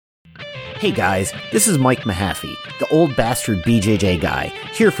Hey guys, this is Mike Mahaffey, the old bastard BJJ guy,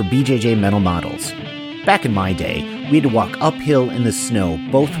 here for BJJ Mental Models. Back in my day, we had to walk uphill in the snow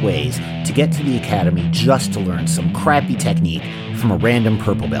both ways to get to the academy just to learn some crappy technique from a random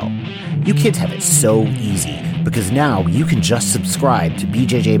purple belt. You kids have it so easy because now you can just subscribe to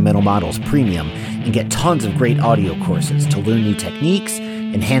BJJ Mental Models Premium and get tons of great audio courses to learn new techniques,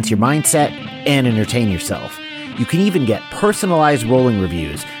 enhance your mindset, and entertain yourself. You can even get personalized rolling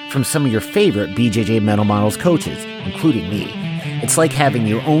reviews from some of your favorite BJJ Mental Models coaches, including me. It's like having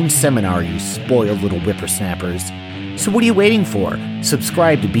your own seminar, you spoiled little whippersnappers. So what are you waiting for?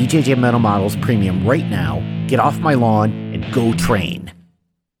 Subscribe to BJJ Mental Models Premium right now, get off my lawn, and go train.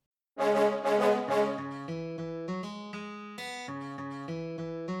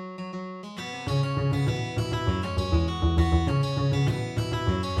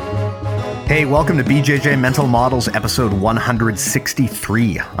 Hey, welcome to BJJ Mental Models episode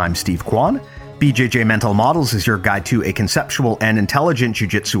 163. I'm Steve Kwan. BJJ Mental Models is your guide to a conceptual and intelligent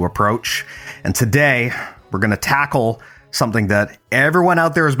jiu-jitsu approach. And today, we're going to tackle something that everyone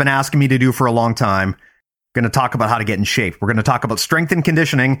out there has been asking me to do for a long time. We're going to talk about how to get in shape. We're going to talk about strength and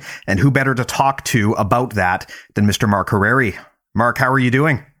conditioning, and who better to talk to about that than Mr. Mark Harary. Mark, how are you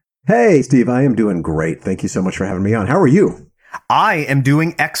doing? Hey, Steve, I am doing great. Thank you so much for having me on. How are you? I am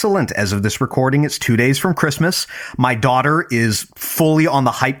doing excellent. As of this recording, it's 2 days from Christmas. My daughter is fully on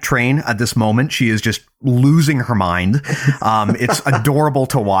the hype train at this moment. She is just losing her mind. It's adorable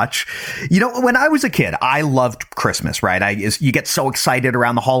to watch. You know, when I was a kid, I loved Christmas, right? You get so excited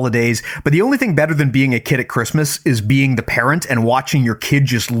around the holidays, but the only thing better than being a kid at Christmas is being the parent and watching your kid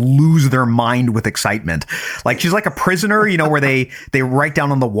just lose their mind with excitement. Like, she's like a prisoner, you know, where they write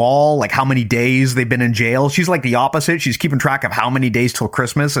down on the wall, like, how many days they've been in jail. She's like the opposite. She's keeping track of how many days till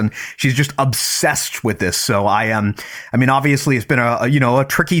Christmas, and she's just obsessed with this. So I mean, obviously it's been a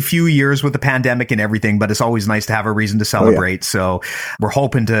tricky few years with the pandemic and everything, but it's always nice to have a reason to celebrate. Oh, yeah. So we're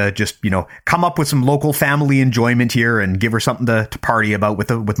hoping to just, come up with some local family enjoyment here and give her something to party about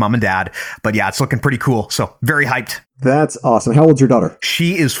with mom and dad. But yeah, it's looking pretty cool. So very hyped. That's awesome. How old's your daughter?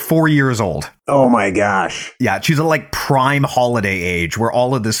 She is 4 years old. Oh my gosh. Yeah, she's at like prime holiday age where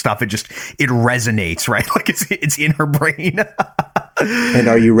all of this stuff, it resonates, right? Like it's in her brain. And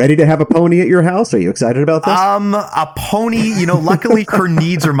are you ready to have a pony at your house? Are you excited about this? A pony, luckily her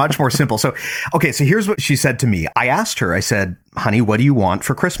needs are much more simple. So here's what she said to me. I asked her, I said, honey, what do you want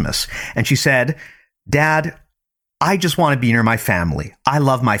for Christmas? And she said, Dad, I just want to be near my family. I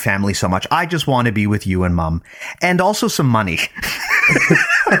love my family so much. I just want to be with you and mom, and also some money.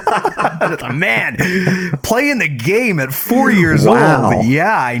 Man, playing the game at 4 years old.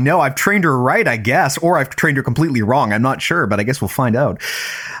 Yeah, I know. I've trained her right, I guess, or I've trained her completely wrong. I'm not sure, but I guess we'll find out.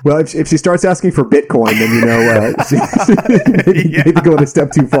 Well, if she starts asking for Bitcoin, then maybe going a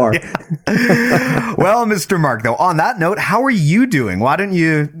step too far. Yeah. Well, Mr. Mark, though, on that note, how are you doing? Why don't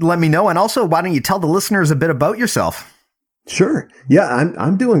you let me know? And also, why don't you tell the listeners a bit about yourself? Sure. Yeah,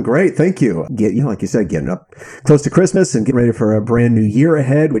 I'm doing great. Thank you. Like you said, getting up close to Christmas and getting ready for a brand new year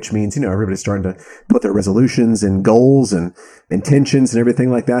ahead, which means, everybody's starting to put their resolutions and goals and intentions and everything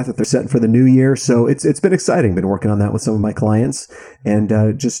like that they're setting for the new year. So it's been exciting. Been working on that with some of my clients, and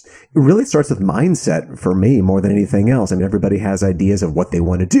just it really starts with mindset for me more than anything else. I mean, everybody has ideas of what they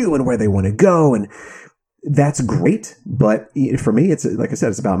want to do and where they want to go, and that's great. But for me, it's like I said,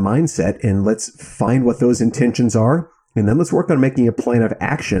 it's about mindset, and let's find what those intentions are. And then let's work on making a plan of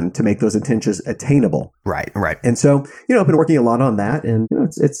action to make those intentions attainable. Right. And so, I've been working a lot on that, and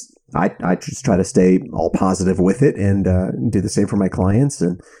I just try to stay all positive with it and do the same for my clients,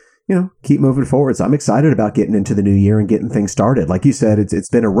 and keep moving forward. So I'm excited about getting into the new year and getting things started. Like you said, it's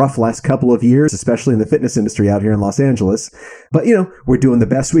been a rough last couple of years, especially in the fitness industry out here in Los Angeles. But we're doing the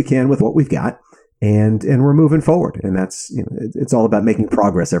best we can with what we've got, and we're moving forward. And that's it's all about making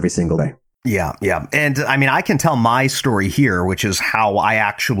progress every single day. Yeah. And I mean, I can tell my story here, which is how I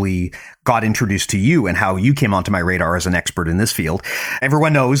actually got introduced to you and how you came onto my radar as an expert in this field.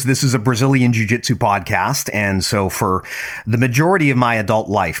 Everyone knows this is a Brazilian Jiu-Jitsu podcast. And so for the majority of my adult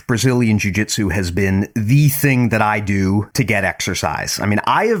life, Brazilian Jiu-Jitsu has been the thing that I do to get exercise. I mean,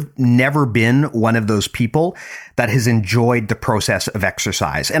 I have never been one of those people that has enjoyed the process of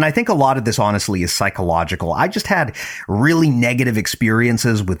exercise. And I think a lot of this, honestly, is psychological. I just had really negative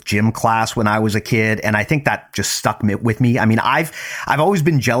experiences with gym class when I was a kid, and I think that just stuck with me. I mean, I've always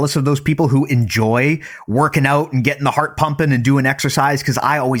been jealous of those people who enjoy working out and getting the heart pumping and doing exercise, because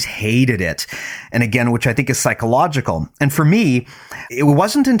I always hated it. And again, which I think is psychological. And for me, it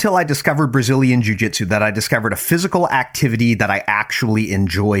wasn't until I discovered Brazilian Jiu-Jitsu that I discovered a physical activity that I actually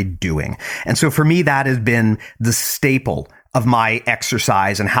enjoyed doing. And so for me, that has been the staple of my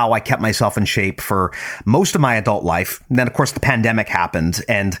exercise and how I kept myself in shape for most of my adult life. And then, of course, the pandemic happened.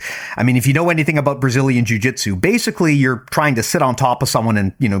 And I mean, if you know anything about Brazilian Jiu-Jitsu, basically you're trying to sit on top of someone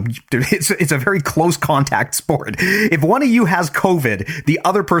and, it's a very close contact sport. If one of you has COVID, the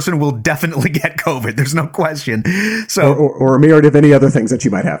other person will definitely get COVID. There's no question. So, or a myriad of any other things that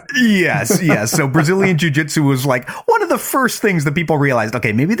you might have. Yes. So Brazilian Jiu-Jitsu was like one of the first things that people realized,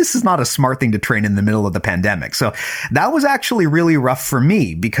 okay, maybe this is not a smart thing to train in the middle of the pandemic. So that was actually really rough for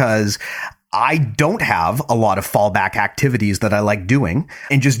me because I don't have a lot of fallback activities that I like doing.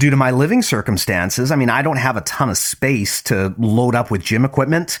 And just due to my living circumstances, I mean, I don't have a ton of space to load up with gym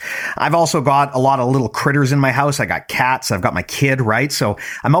equipment. I've also got a lot of little critters in my house. I got cats. I've got my kid, right? So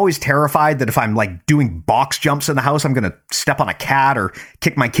I'm always terrified that if I'm like doing box jumps in the house, I'm going to step on a cat or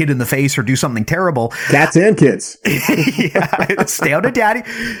kick my kid in the face or do something terrible. Cats and kids. Yeah. Stay out of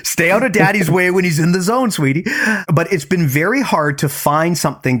daddy's way when he's in the zone, sweetie. But it's been very hard to find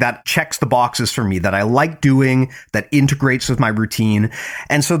something that checks the boxes for me that I like doing, that integrates with my routine.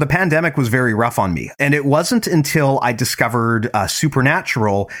 And so the pandemic was very rough on me. And it wasn't until I discovered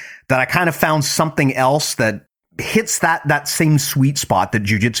Supernatural that I kind of found something else that hits that same sweet spot that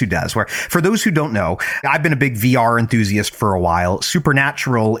jiu-jitsu does, where for those who don't know, I've been a big VR enthusiast for a while.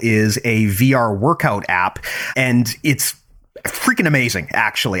 Supernatural is a VR workout app, and it's freaking amazing,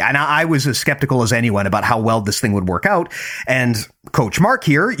 actually. And I was as skeptical as anyone about how well this thing would work out. And Coach Mark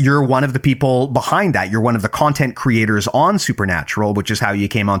here, you're one of the people behind that. You're one of the content creators on Supernatural, which is how you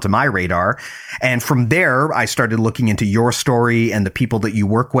came onto my radar. And from there, I started looking into your story and the people that you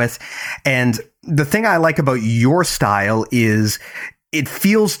work with. And the thing I like about your style is it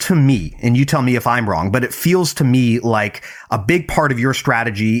feels to me, and you tell me if I'm wrong, but it feels to me like a big part of your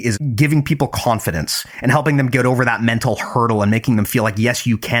strategy is giving people confidence and helping them get over that mental hurdle and making them feel like, yes,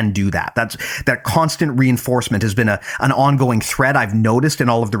 you can do that. That constant reinforcement has been an ongoing thread I've noticed in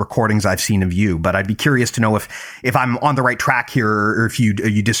all of the recordings I've seen of you. But I'd be curious to know if I'm on the right track here or if you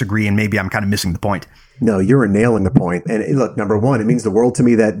disagree and maybe I'm kind of missing the point. No, you're nailing the point. And look, number one, it means the world to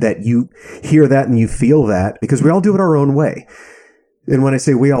me that you hear that and you feel that, because we all do it our own way. And when I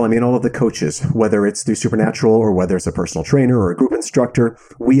say we all, I mean all of the coaches, whether it's through Supernatural or whether it's a personal trainer or a group instructor,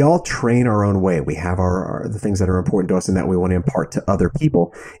 we all train our own way. We have the things that are important to us and that we want to impart to other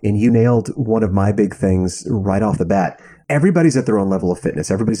people. And you nailed one of my big things right off the bat. Everybody's at their own level of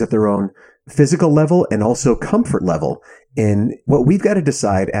fitness. Everybody's at their own physical level and also comfort level. And what we've got to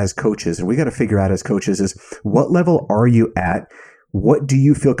decide as coaches, and we got to figure out as coaches, is what level are you at? What do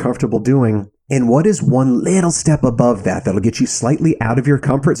you feel comfortable doing? And what is one little step above that that'll get you slightly out of your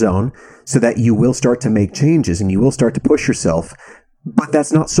comfort zone so that you will start to make changes and you will start to push yourself. But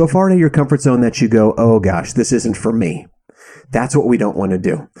that's not so far out of your comfort zone that you go, oh gosh, this isn't for me. That's what we don't want to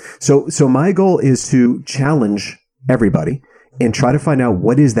do. So my goal is to challenge everybody and try to find out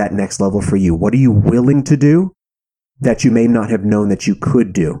what is that next level for you. What are you willing to do that you may not have known that you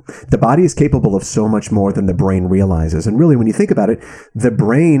could do? The body is capable of so much more than the brain realizes. And really, when you think about it, the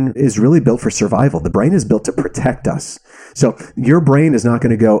brain is really built for survival. The brain is built to protect us. So your brain is not going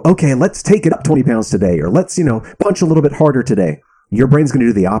to go, okay, let's take it up 20 pounds today, or let's, punch a little bit harder today. Your brain's going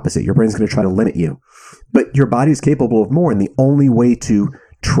to do the opposite. Your brain's going to try to limit you. But your body is capable of more. And the only way to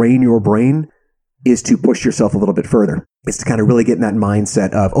train your brain is to push yourself a little bit further. It's to kind of really get in that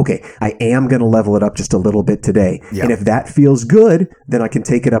mindset of, okay, I am going to level it up just a little bit today. Yeah. And if that feels good, then I can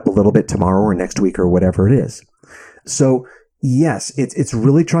take it up a little bit tomorrow or next week or whatever it is. So yes, it's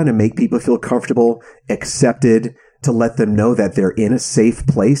really trying to make people feel comfortable, accepted, to let them know that they're in a safe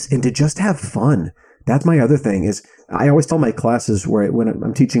place and to just have fun. That's my other thing is I always tell my classes when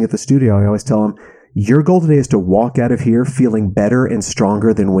I'm teaching at the studio, I always tell them, your goal today is to walk out of here feeling better and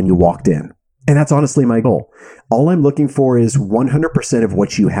stronger than when you walked in. And that's honestly my goal. All I'm looking for is 100% of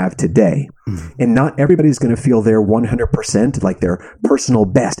what you have today. Mm-hmm. And not everybody's going to feel their 100%, like their personal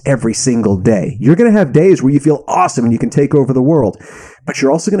best every single day. You're going to have days where you feel awesome and you can take over the world. But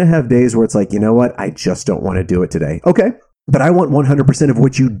you're also going to have days where it's like, you know what? I just don't want to do it today. Okay. But I want 100% of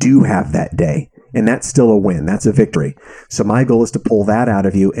what you do have that day. And that's still a win. That's a victory. So my goal is to pull that out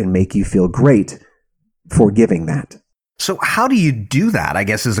of you and make you feel great for giving that. So how do you do that, I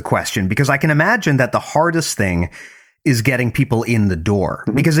guess, is the question, because I can imagine that the hardest thing is getting people in the door,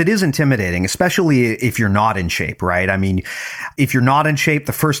 because it is intimidating, especially if you're not in shape, right? I mean, if you're not in shape,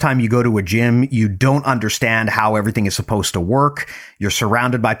 the first time you go to a gym, you don't understand how everything is supposed to work. You're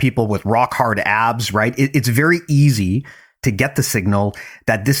surrounded by people with rock hard abs, right? It's very easy to get the signal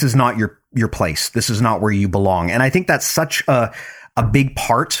that this is not your place. This is not where you belong. And I think that's such a big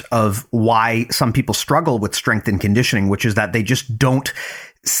part of why some people struggle with strength and conditioning, which is that they just don't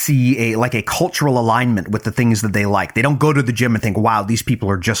see a cultural alignment with the things that they like. They don't go to the gym and think, wow, these people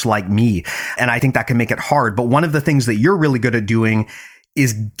are just like me. And I think that can make it hard. But one of the things that you're really good at doing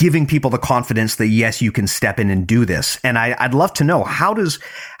is giving people the confidence that, yes, you can step in and do this. And I'd love to know, how do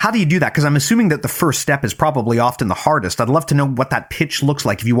you do that? Because I'm assuming that the first step is probably often the hardest. I'd love to know what that pitch looks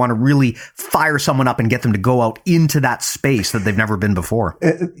like if you want to really fire someone up and get them to go out into that space that they've never been before.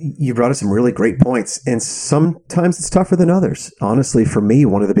 You brought up some really great points. And sometimes it's tougher than others. Honestly, for me,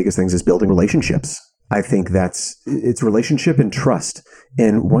 one of the biggest things is building relationships. I think it's relationship and trust.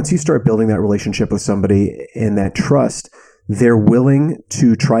 And once you start building that relationship with somebody and that trust, they're willing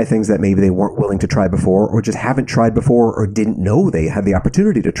to try things that maybe they weren't willing to try before, or just haven't tried before, or didn't know they had the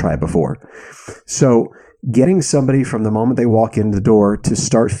opportunity to try before. So getting somebody from the moment they walk in the door to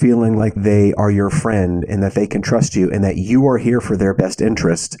start feeling like they are your friend and that they can trust you and that you are here for their best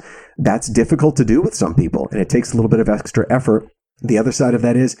interest, that's difficult to do with some people. And it takes a little bit of extra effort. The other side of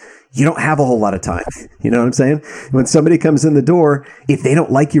that is you don't have a whole lot of time. You know what I'm saying? When somebody comes in the door, if they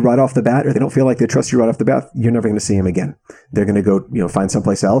don't like you right off the bat, or they don't feel like they trust you right off the bat, you're never going to see them again. They're going to go, find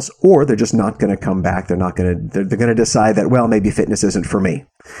someplace else, or they're just not going to come back. They're going to decide that, well, maybe fitness isn't for me.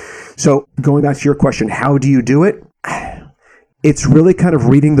 So going back to your question, how do you do it? It's really kind of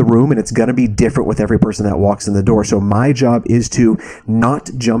reading the room, and it's going to be different with every person that walks in the door. So my job is to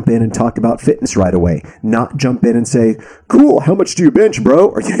not jump in and talk about fitness right away, not jump in and say, cool, how much do you bench,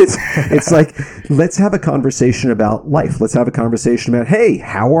 bro? It's like, let's have a conversation about life. Let's have a conversation about, hey,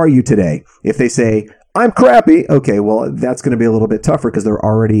 how are you today? If they say, I'm crappy. Okay, well, that's going to be a little bit tougher because they're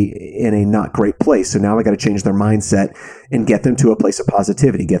already in a not great place. So now I got to change their mindset and get them to a place of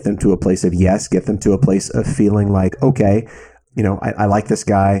positivity, get them to a place of yes, get them to a place of feeling like, okay, I like this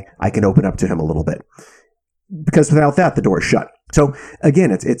guy. I can open up to him a little bit, because without that, the door is shut. So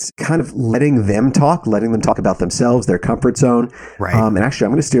again, it's kind of letting them talk about themselves, their comfort zone. Right. And actually,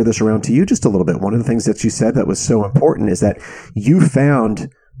 I'm going to steer this around to you just a little bit. One of the things that you said that was so important is that you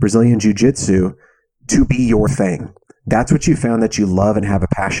found Brazilian Jiu-Jitsu to be your thing. That's what you found that you love and have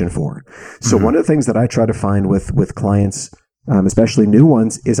a passion for. So one of the things that I try to find with clients, especially new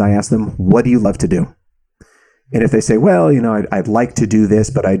ones, is I ask them, what do you love to do? And if they say, well, I'd like to do this,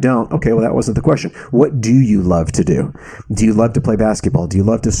 but I don't. Okay, well, that wasn't the question. What do you love to do? Do you love to play basketball? Do you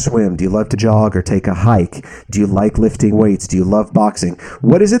love to swim? Do you love to jog or take a hike? Do you like lifting weights? Do you love boxing?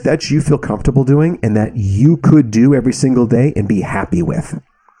 What is it that you feel comfortable doing and that you could do every single day and be happy with?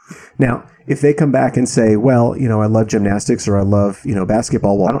 Now, if they come back and say, well, I love gymnastics or I love,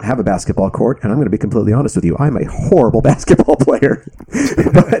 basketball. Well, I don't have a basketball court, and I'm going to be completely honest with you. I'm a horrible basketball player.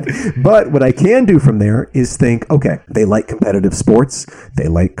 but what I can do from there is think, okay, they like competitive sports. They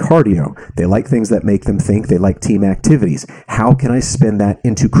like cardio. They like things that make them think. They like team activities. How can I spin that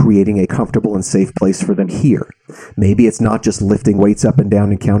into creating a comfortable and safe place for them here? Maybe it's not just lifting weights up and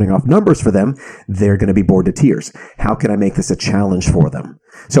down and counting off numbers for them. They're going to be bored to tears. How can I make this a challenge for them?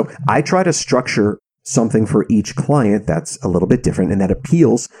 So I try to structure something for each client that's a little bit different and that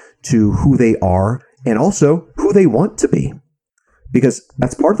appeals to who they are and also who they want to be. Because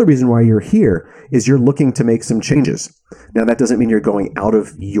that's part of the reason why you're here is you're looking to make some changes. Now, that doesn't mean you're going out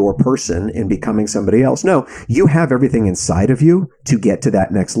of your person and becoming somebody else. No, you have everything inside of you to get to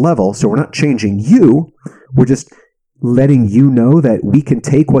that next level. So we're not changing you. We're just letting you know that we can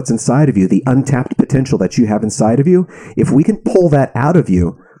take what's inside of you, the untapped potential that you have inside of you. If we can pull that out of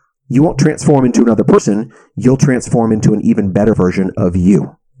you, you won't transform into another person. You'll transform into an even better version of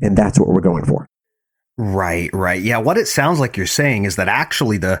you. And that's what we're going for. Right. Yeah, what it sounds like you're saying is that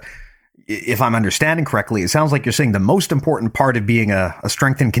actually if I'm understanding correctly, it sounds like you're saying the most important part of being a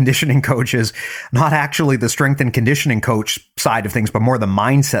strength and conditioning coach is not actually the strength and conditioning coach side of things, but more the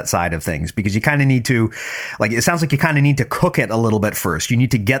mindset side of things, because you kind of need to, it sounds like you kind of need to cook it a little bit first. You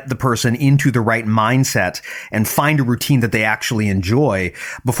need to get the person into the right mindset and find a routine that they actually enjoy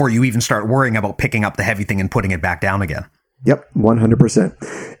before you even start worrying about picking up the heavy thing and putting it back down again. Yep,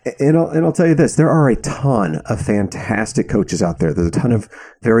 100%. And I'll tell you this, there are a ton of fantastic coaches out there. There's a ton of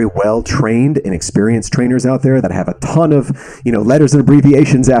very well-trained and experienced trainers out there that have a ton of, letters and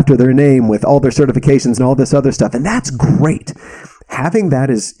abbreviations after their name with all their certifications and all this other stuff. And that's great. Having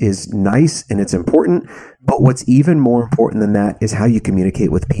that is nice and it's important. But what's even more important than that is how you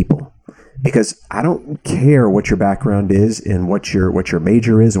communicate with people. Because I don't care what your background is and what your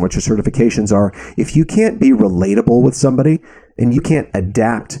major is and what your certifications are. If you can't be relatable with somebody and you can't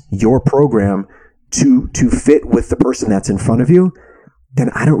adapt your program to fit with the person that's in front of you,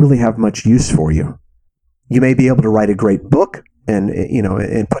 then I don't really have much use for you. You may be able to write a great book and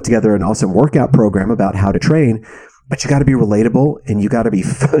put together an awesome workout program about how to train, but you got to be relatable and you got to be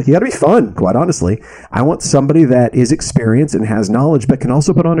fun, quite honestly. I want somebody that is experienced and has knowledge, but can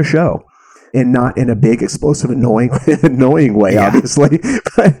also put on a show. And not in a big, explosive, annoying way, obviously.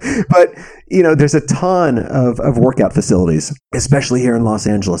 But there's a ton of workout facilities, especially here in Los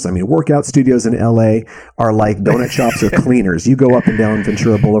Angeles. I mean, workout studios in LA are like donut shops or cleaners. You go up and down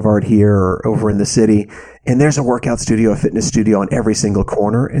Ventura Boulevard here or over in the city, and there's a workout studio, a fitness studio on every single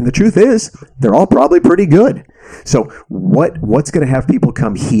corner. And the truth is, they're all probably pretty good. So what's going to have people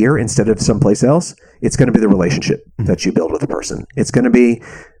come here instead of someplace else? It's going to be the relationship that you build with a person. It's going to be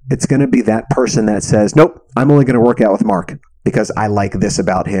that person that says, nope, I'm only going to work out with Mark because I like this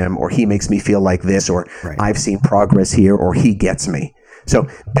about him, or he makes me feel like this, or I've seen progress here, or he gets me. So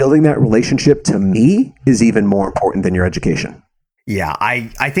building that relationship to me is even more important than your education. Yeah,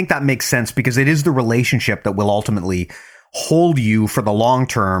 I think that makes sense because it is the relationship that will ultimately hold you for the long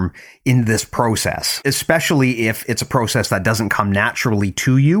term in this process, especially if it's a process that doesn't come naturally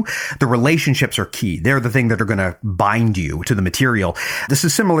to you. The relationships are key. They're the thing that are going to bind you to the material. This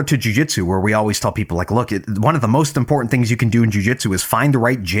is similar to jiu-jitsu, where we always tell people, like, look, one of the most important things you can do in jiu-jitsu is find the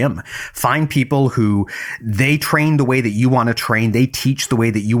right gym. Find people who they train the way that you want to train. They teach the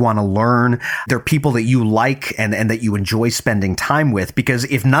way that you want to learn. They're people that you like and that you enjoy spending time with. Because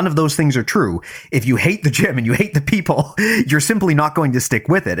if none of those things are true, if you hate the gym and you hate the people, you're simply not going to stick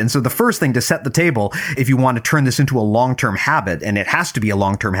with it. And so the first thing to set the table, if you want to turn this into a long-term habit, and it has to be a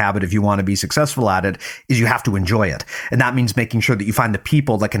long-term habit if you want to be successful at it, is you have to enjoy it. And that means making sure that you find the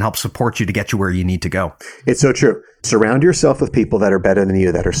people that can help support you to get you where you need to go. It's so true. Surround yourself with people that are better than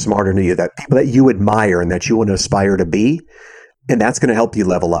you, that are smarter than you, that people that you admire and that you want to aspire to be. And that's going to help you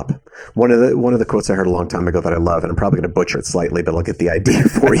level up. One of the quotes I heard a long time ago that I love, and I'm probably going to butcher it slightly, but I'll get the idea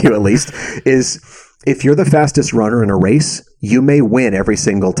for you at least, is if you're the fastest runner in a race, you may win every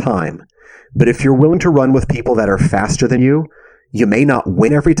single time. But if you're willing to run with people that are faster than you, you may not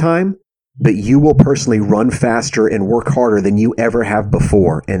win every time, but you will personally run faster and work harder than you ever have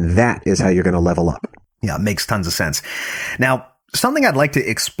before. And that is how you're going to level up. Yeah, it makes tons of sense. Now, something I'd like to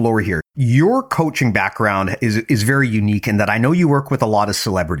explore here. Your coaching background is very unique in that I know you work with a lot of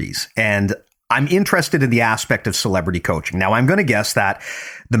celebrities, and I'm interested in the aspect of celebrity coaching. Now, I'm going to guess that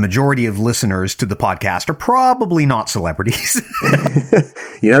the majority of listeners to the podcast are probably not celebrities.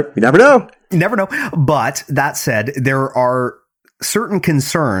 You never know. You never know. But that said, there are certain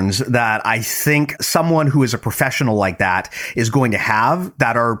concerns that I think someone who is a professional like that is going to have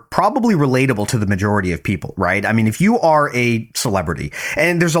that are probably relatable to the majority of people, right? I mean, if you are a celebrity,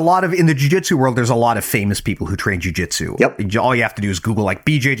 and there's a lot of, in the jiu-jitsu world, there's a lot of famous people who train jiu-jitsu. Yep. All you have to do is Google like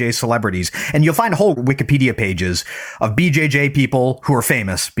BJJ celebrities, and you'll find whole Wikipedia pages of BJJ people who are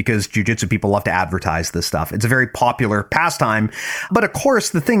famous because jiu-jitsu people love to advertise this stuff. It's a very popular pastime. But of course,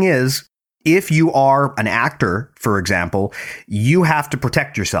 the thing is, if you are an actor, for example, you have to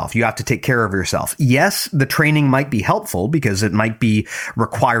protect yourself. You have to take care of yourself. Yes, the training might be helpful because it might be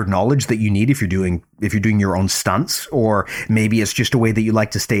required knowledge that you need if you're doing your own stunts, or maybe it's just a way that you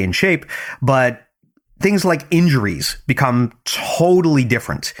like to stay in shape. But things like injuries become totally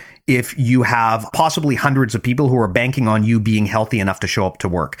different if you have possibly hundreds of people who are banking on you being healthy enough to show up to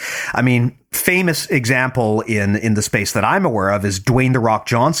work. I mean, famous example in the space that I'm aware of is Dwayne "The Rock"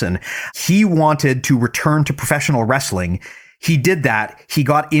 Johnson. He wanted to return to professional wrestling. He did that. He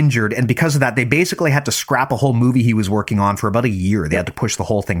got injured. And because of that, they basically had to scrap a whole movie he was working on for about a year. They had to push the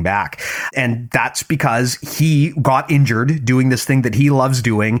whole thing back. And that's because he got injured doing this thing that he loves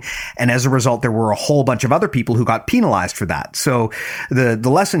doing. And as a result, there were a whole bunch of other people who got penalized for that. So the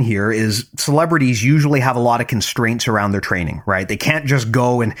lesson here is celebrities usually have a lot of constraints around their training, right? They can't just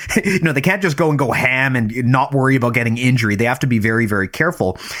go and, they can't just go and go ham and not worry about getting injury. They have to be very, very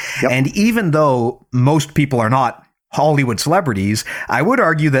careful. Yep. And even though most people are not Hollywood celebrities, I would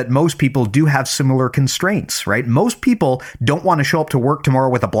argue that most people do have similar constraints, right? Most people don't want to show up to work tomorrow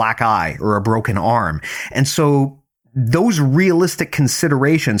with a black eye or a broken arm. And so those realistic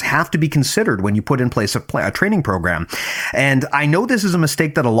considerations have to be considered when you put in place a training program. And I know this is a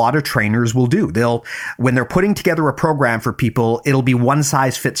mistake that a lot of trainers will do. When they're putting together a program for people, it'll be one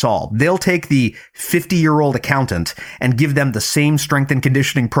size fits all. They'll take the 50-year-old accountant and give them the same strength and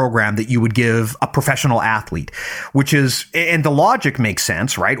conditioning program that you would give a professional athlete, and the logic makes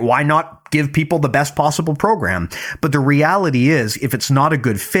sense, right? Why not give people the best possible program? But the reality is, if it's not a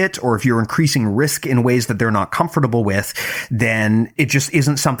good fit, or if you're increasing risk in ways that they're not comfortable with, then it just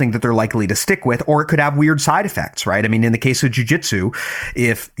isn't something that they're likely to stick with, or it could have weird side effects, right? I mean, in the case of jiu-jitsu,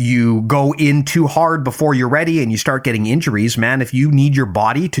 if you go in too hard before you're ready and you start getting injuries, man, if you need your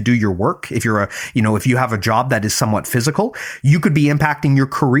body to do your work, if you have a job that is somewhat physical, you could be impacting your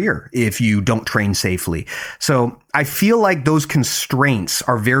career if you don't train safely. So I feel like those constraints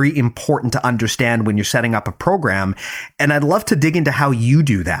are very important to understand when you're setting up a program. And I'd love to dig into how you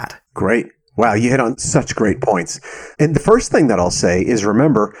do that. Great. Wow, you hit on such great points. And the first thing that I'll say is,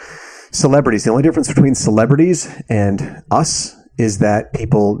 remember, celebrities, the only difference between celebrities and us is that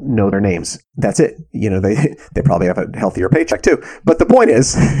people know their names. That's it. They probably have a healthier paycheck too. But the point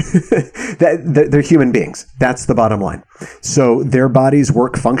is that they're human beings. That's the bottom line. So their bodies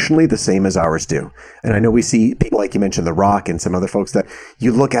work functionally the same as ours do. And I know we see people like you mentioned, The Rock and some other folks that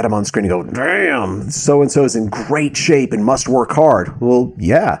you look at them on screen and go, damn, so-and-so is in great shape and must work hard. Well,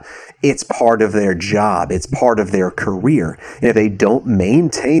 yeah, it's part of their job. It's part of their career. And if they don't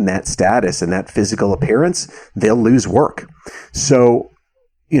maintain that status and that physical appearance, they'll lose work. So,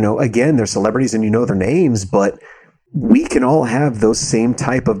 again, they're celebrities and you know their names, but we can all have those same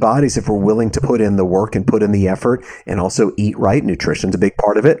type of bodies if we're willing to put in the work and put in the effort and also eat right. Nutrition's a big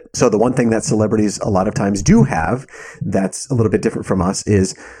part of it. So the one thing that celebrities a lot of times do have that's a little bit different from us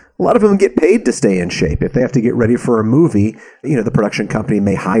is a lot of them get paid to stay in shape. If they have to get ready for a movie, the production company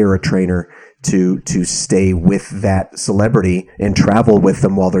may hire a trainer to stay with that celebrity and travel with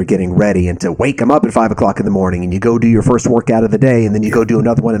them while they're getting ready and to wake them up at 5 o'clock in the morning and you go do your first workout of the day and then you go do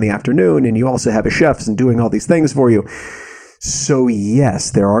another one in the afternoon and you also have a chef and doing all these things for you. So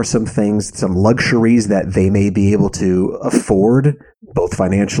yes, there are some things, some luxuries that they may be able to afford both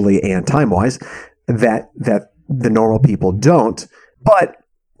financially and time-wise that the normal people don't. But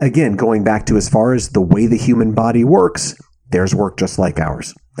again, going back to as far as the way the human body works, theirs work just like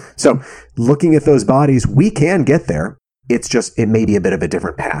ours. So looking at those bodies, we can get there. It's just, it may be a bit of a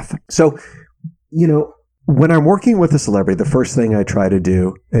different path. So, when I'm working with a celebrity, the first thing I try to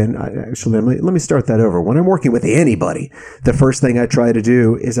do, and let me start that over. When I'm working with anybody, the first thing I try to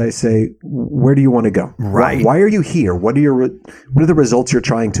do is I say, where do you want to go? Right. Why are you here? What are the results you're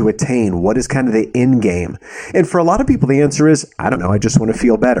trying to attain? What is kind of the end game? And for a lot of people, the answer is, I don't know. I just want to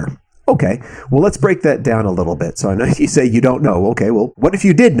feel better. Okay, well, let's break that down a little bit. So I know you say you don't know. Okay, well, what if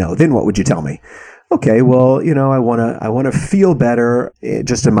you did know? Then what would you tell me? Okay, well, I want to feel better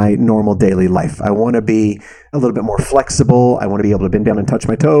just in my normal daily life. I want to be a little bit more flexible. I want to be able to bend down and touch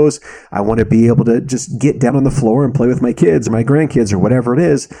my toes. I want to be able to just get down on the floor and play with my kids or my grandkids or whatever it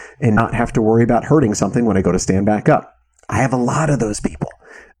is and not have to worry about hurting something when I go to stand back up. I have a lot of those people.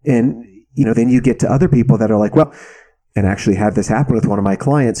 And, then you get to other people that are like, well, and actually had this happen with one of my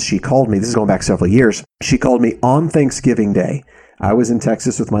clients. She called me, this is going back several years. She called me on Thanksgiving Day. I was in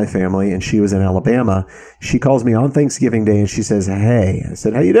Texas with my family and she was in Alabama. She calls me on Thanksgiving Day and she says, hey, I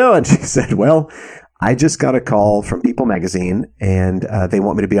said, how you doing? She said, well, I just got a call from People Magazine and they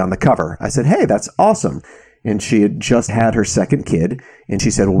want me to be on the cover. I said, hey, that's awesome. And she had just had her second kid and she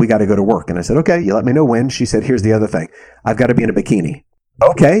said, well, we got to go to work. And I said, okay, you let me know when. She said, here's the other thing. I've got to be in a bikini.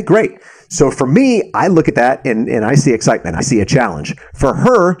 Okay, great. So for me, I look at that and I see excitement. I see a challenge. For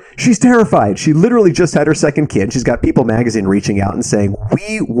her, she's terrified. She literally just had her second kid. She's got People Magazine reaching out and saying,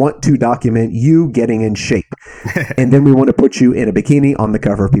 we want to document you getting in shape. And then we want to put you in a bikini on the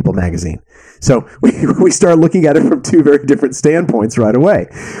cover of People Magazine. So we start looking at it from two very different standpoints right away.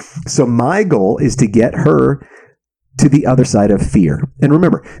 So my goal is to get her to the other side of fear. And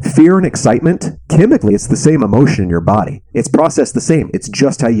remember, fear and excitement, chemically, it's the same emotion in your body. It's processed the same. It's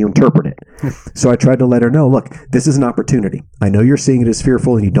just how you interpret it. So I tried to let her know, look, this is an opportunity. I know you're seeing it as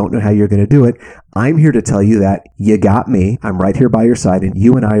fearful and you don't know how you're going to do it. I'm here to tell you that you got me. I'm right here by your side and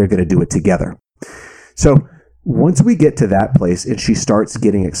you and I are going to do it together. So once we get to that place and she starts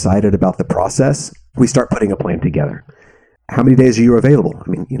getting excited about the process, we start putting a plan together. How many days are you available? I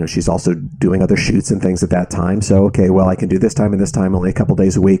mean, she's also doing other shoots and things at that time. So, okay, well, I can do this time and this time, only a couple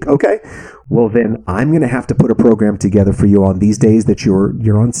days a week. Okay, well, then I'm going to have to put a program together for you on these days that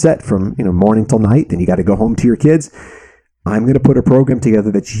you're on set from, morning till night. Then you got to go home to your kids. I'm going to put a program together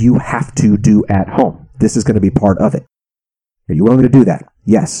that you have to do at home. This is going to be part of it. Are you willing to do that?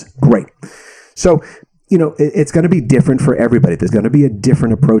 Yes. Great. So, it's going to be different for everybody. There's going to be a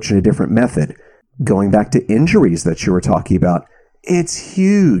different approach and a different method. Going back to injuries that you were talking about, it's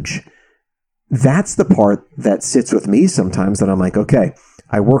huge. That's the part that sits with me sometimes that I'm like, okay,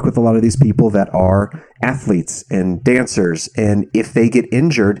 I work with a lot of these people that are athletes and dancers. And if they get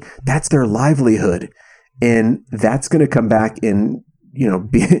injured, that's their livelihood. And that's going to come back and,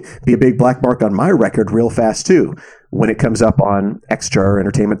 be a big black mark on my record real fast too. When it comes up on Extra or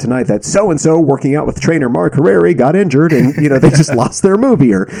Entertainment Tonight that so-and-so working out with trainer Mark Herrera got injured and, they just lost their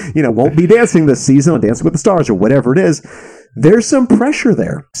movie or, won't be dancing this season on Dancing with the Stars or whatever it is. There's some pressure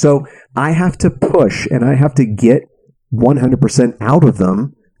there. So I have to push and I have to get 100% out of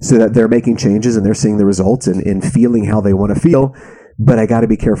them so that they're making changes and they're seeing the results and feeling how they want to feel. But I got to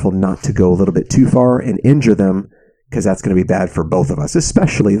be careful not to go a little bit too far and injure them because that's going to be bad for both of us,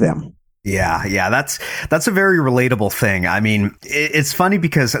 especially them. Yeah, that's a very relatable thing. I mean, it's funny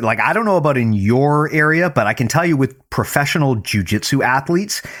because, like, I don't know about in your area, but I can tell you with professional jiu-jitsu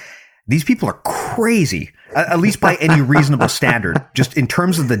athletes, these people are crazy, at least by any reasonable standard, just in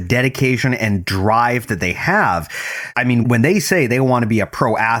terms of the dedication and drive that they have. I mean, when they say they want to be a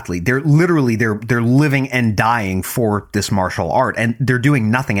pro athlete, they're literally, they're living and dying for this martial art, and they're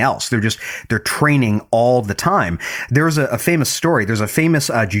doing nothing else. They're training all the time. There's a famous story. There's a famous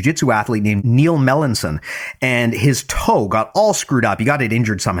jiu-jitsu athlete named Neil Melanson, and his toe got all screwed up. He got it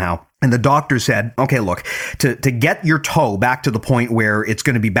injured somehow. And the doctor said, okay, look, to get your toe back to the point where it's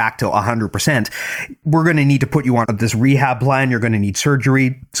going to be back to 100%, we're going to need to put you on this rehab plan. You're going to need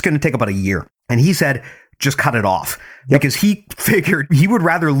surgery. It's going to take about a year. And he said, just cut it off. Yep. Because he figured he would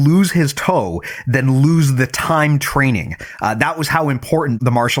rather lose his toe than lose the time training. That was how important the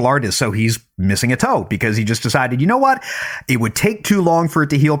martial art is. So he's missing a toe because he just decided, you know what? It would take too long for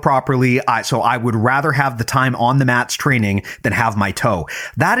it to heal properly. So I would rather have the time on the mats training than have my toe.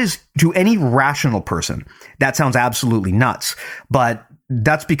 That is, to any rational person, that sounds absolutely nuts. But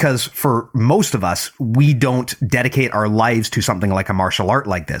that's because for most of us, we don't dedicate our lives to something like a martial art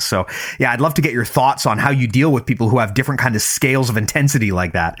like this. So yeah, I'd love to get your thoughts on how you deal with people who have different kind of scales of intensity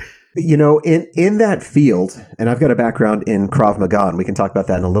like that. You know, in that field, and I've got a background in Krav Maga, and we can talk about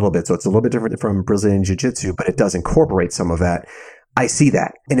that in a little bit. So it's a little bit different from Brazilian Jiu-Jitsu, but it does incorporate some of that. I see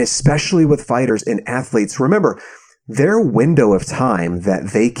that. And especially with fighters and athletes, remember, their window of time that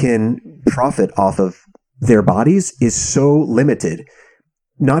they can profit off of their bodies is so limited.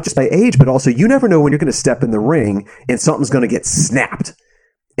 Not just by age, but also you never know when you're going to step in the ring and something's going to get snapped.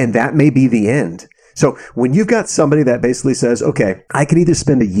 And that may be the end. So when you've got somebody that basically says, okay, I can either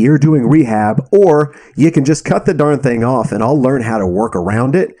spend a year doing rehab or you can just cut the darn thing off and I'll learn how to work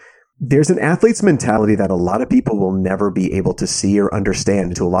around it. There's an athlete's mentality that a lot of people will never be able to see or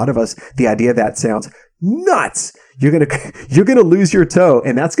understand. To a lot of us, the idea of that sounds nuts. You're going to lose your toe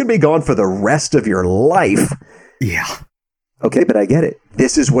and that's going to be gone for the rest of your life. Yeah. Okay, but I get it.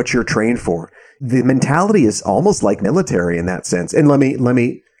 This is what you're trained for. The mentality is almost like military in that sense. And let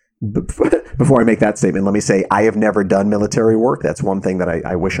me, before I make that statement, let me say I have never done military work. That's one thing that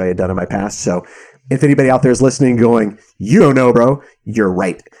I wish I had done in my past. So if anybody out there is listening going, you don't know, bro, you're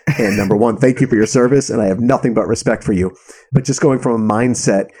right. And number one, thank you for your service. And I have nothing but respect for you. But just going from a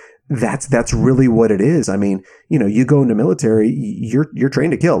mindset, that's really what it is. I mean, you know, you go into military, you're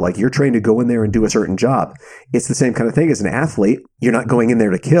trained to kill. Like you're trained to go in there and do a certain job. It's the same kind of thing as an athlete. You're not going in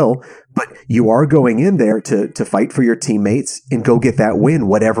there to kill, but you are going in there to fight for your teammates and go get that win,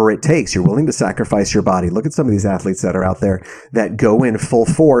 whatever it takes. You're willing to sacrifice your body. Look at some of these athletes that are out there that go in full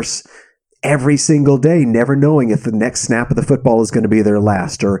force every single day, never knowing if the next snap of the football is going to be their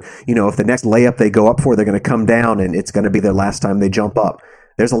last, or, you know, if the next layup they go up for, they're going to come down and it's going to be their last time they jump up.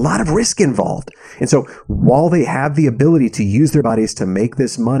 There's a lot of risk involved. And so while they have the ability to use their bodies to make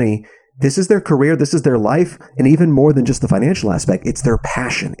this money, this is their career, this is their life, and even more than just the financial aspect, it's their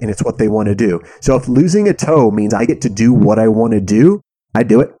passion and it's what they want to do. So if losing a toe means I get to do what I want to do, I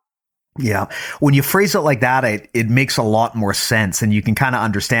do it. Yeah. When you phrase it like that, it makes a lot more sense. And you can kind of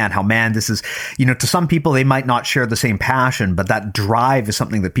understand how, man, this is, you know, to some people, they might not share the same passion, but that drive is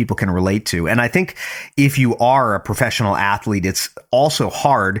something that people can relate to. And I think if you are a professional athlete, it's also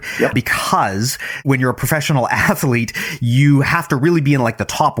hard because when you're a professional athlete, you have to really be in like the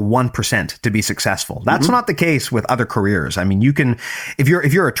top 1% to be successful. That's not the case with other careers. I mean, you can, if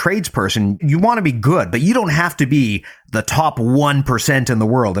you're a tradesperson, you want to be good, but you don't have to be the top 1% in the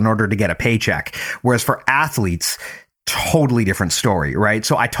world in order to get a paycheck. Whereas for athletes, totally different story, right?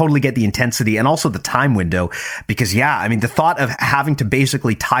 So I totally get the intensity and also the time window because, yeah, I mean, the thought of having to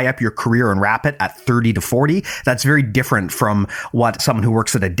basically tie up your career and wrap it at 30 to 40, that's very different from what someone who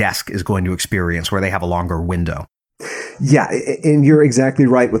works at a desk is going to experience where they have a longer window. Yeah, and you're exactly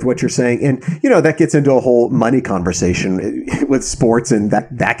right with what you're saying. And, you know, that gets into a whole money conversation with sports, and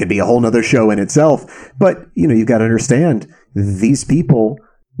that could be a whole nother show in itself. But, you know, you've got to understand these people,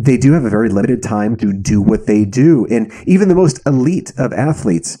 they do have a very limited time to do what they do. And even the most elite of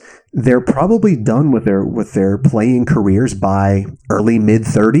athletes, they're probably done with their playing careers by early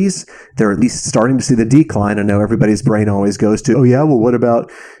mid-30s. They're at least starting to see the decline. I know everybody's brain always goes to, oh yeah, well, what about,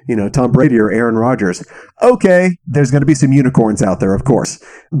 you know, Tom Brady or Aaron Rodgers? Okay, there's going to be some unicorns out there, of course.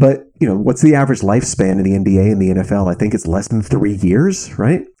 But, you know, what's the average lifespan in the NBA and the NFL? I think it's less than 3 years,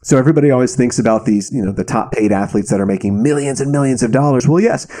 right? So everybody always thinks about these, you know, the top paid athletes that are making millions and millions of dollars. Well,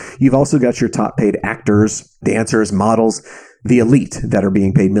 yes, you've also got your top paid actors, dancers, models, the elite that are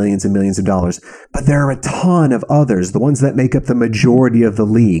being paid millions and millions of dollars. But there are a ton of others, the ones that make up the majority of the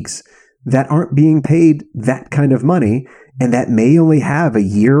leagues. that aren't being paid that kind of money and that may only have a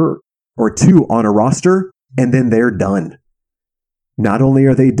year or two on a roster, and then they're done. Not only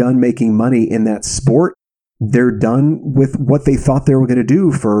are they done making money in that sport, they're done with what they thought they were going to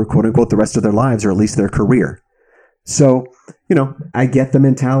do for, quote unquote, the rest of their lives, or at least their career. So, I get the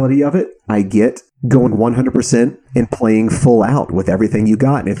mentality of it. I get going 100% and playing full out with everything you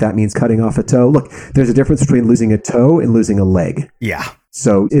got. And if that means cutting off a toe, look, there's a difference between losing a toe and losing a leg. Yeah.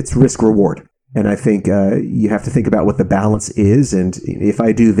 So it's risk reward. And I think you have to think about what the balance is. And if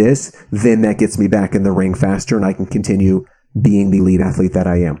I do this, then that gets me back in the ring faster and I can continue being the elite athlete that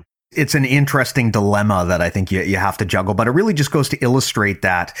I am. It's an interesting dilemma that I think you have to juggle, but it really just goes to illustrate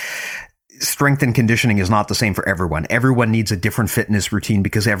that strength and conditioning is not the same for everyone. Everyone needs a different fitness routine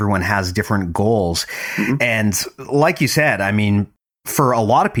because everyone has different goals. Mm-hmm. And like you said, I mean, for a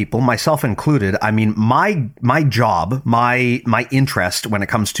lot of people, myself included, I mean, my job, my interest when it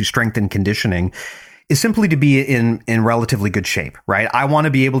comes to strength and conditioning is simply to be in relatively good shape, right? I want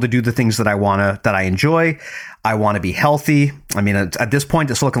to be able to do the things that I enjoy. I want to be healthy. I mean, at this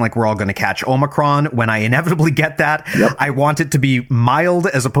point, it's looking like we're all going to catch Omicron. When I inevitably get that, yep. I want it to be mild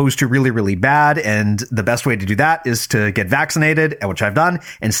as opposed to really, really bad. And the best way to do that is to get vaccinated, which I've done,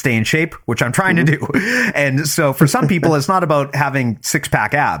 and stay in shape, which I'm trying to do. And so for some people, it's not about having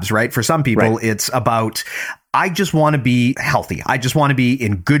six-pack abs, right? For some people, It's about, I just want to be healthy. I just want to be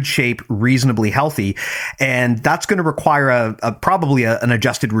in good shape, reasonably healthy. And that's going to require probably an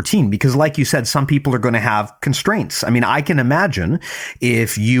adjusted routine because like you said, some people are going to have constraints. I mean, I can imagine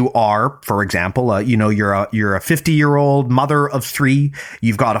if you are, for example, you're a 50-year-old mother of 3,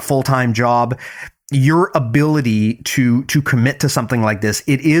 you've got a full-time job, your ability to commit to something like this,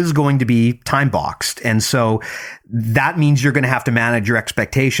 it is going to be time boxed. And so that means you're going to have to manage your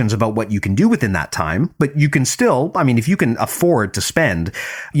expectations about what you can do within that time. But you can still, I mean, if you can afford to spend,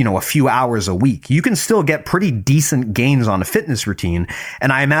 a few hours a week, you can still get pretty decent gains on a fitness routine.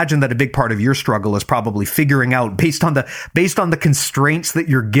 And I imagine that a big part of your struggle is probably figuring out based on the constraints that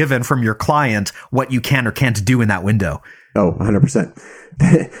you're given from your client, what you can or can't do in that window. Oh, 100%.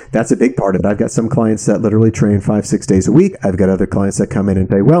 That's a big part of it. I've got some clients that literally train 5-6 days a week. I've got other clients that come in and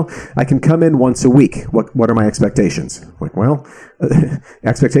say, well, I can come in once a week. What are my expectations? Like, well,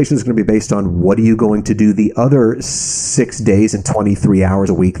 expectations are going to be based on what are you going to do the other 6 days and 23 hours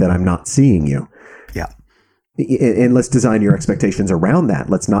a week that I'm not seeing you. Yeah. And let's design your expectations around that.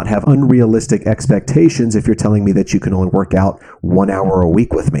 Let's not have unrealistic expectations if you're telling me that you can only work out 1 hour a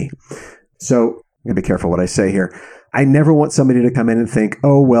week with me. So I'm going to be careful what I say here. I never want somebody to come in and think,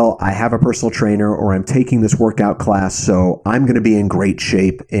 oh, well, I have a personal trainer or I'm taking this workout class, so I'm going to be in great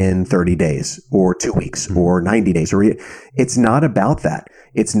shape in 30 days or 2 weeks or 90 days. It's not about that.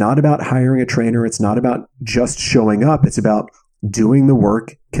 It's not about hiring a trainer. It's not about just showing up. It's about doing the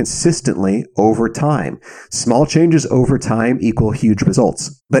work consistently over time. Small changes over time equal huge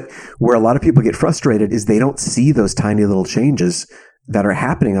results. But where a lot of people get frustrated is they don't see those tiny little changes that are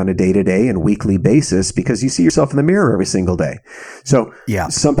happening on a day-to-day and weekly basis because you see yourself in the mirror every single day. So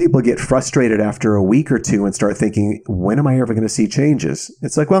Some people get frustrated after a week or two and start thinking, when am I ever going to see changes?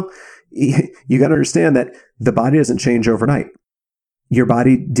 It's like, well, you got to understand that the body doesn't change overnight. Your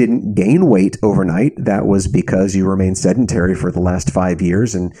body didn't gain weight overnight. That was because you remained sedentary for the last 5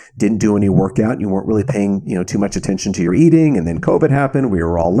 years and didn't do any workout. You weren't really paying, too much attention to your eating. And then COVID happened. We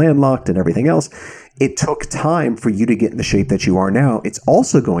were all landlocked and everything else. It took time for you to get in the shape that you are now. It's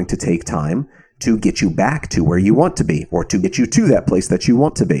also going to take time to get you back to where you want to be or to get you to that place that you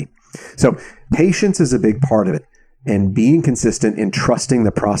want to be. So patience is a big part of it and being consistent in trusting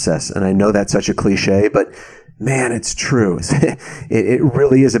the process. And I know that's such a cliche, but man, it's true. It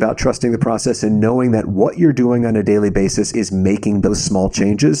really is about trusting the process and knowing that what you're doing on a daily basis is making those small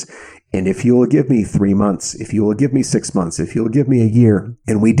changes. And if you will give me 3 months, if you will give me 6 months, if you'll give me a year,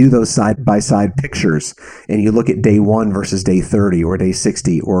 and we do those side-by-side pictures, and you look at day 1 versus day 30 or day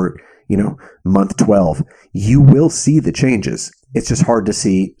 60 or, month 12, you will see the changes. It's just hard to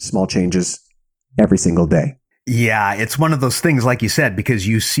see small changes every single day. Yeah, it's one of those things, like you said, because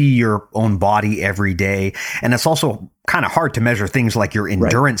you see your own body every day. And it's also kind of hard to measure things like your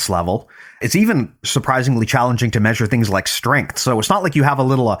endurance level. It's even surprisingly challenging to measure things like strength. So it's not like you have a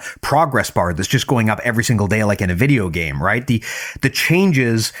little progress bar that's just going up every single day like in a video game, right? The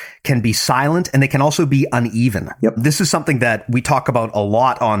changes can be silent and they can also be uneven. Yep. This is something that we talk about a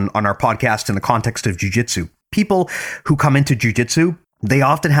lot on our podcast in the context of jiu-jitsu. People who come into jiu-jitsu, they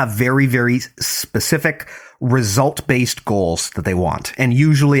often have very, very specific result-based goals that they want. And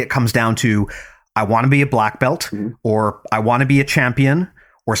usually it comes down to, I want to be a black belt, or I want to be a champion,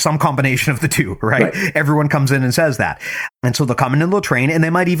 or some combination of the two, right? Everyone comes in and says that. And so they'll come in and they'll train, and they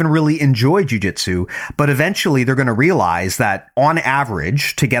might even really enjoy jiu-jitsu, but eventually they're going to realize that on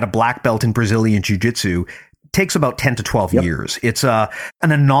average, to get a black belt in Brazilian jiu-jitsu takes about 10 to 12 years. It's an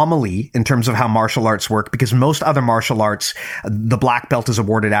anomaly in terms of how martial arts work, because most other martial arts, the black belt is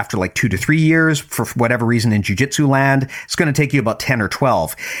awarded after like 2 to 3 years. For whatever reason, in jiu-jitsu land, it's going to take you about 10 or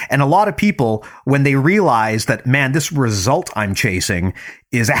 12. And a lot of people, when they realize that, man, this result I'm chasing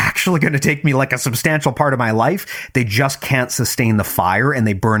is actually going to take me like a substantial part of my life, they just can't sustain the fire and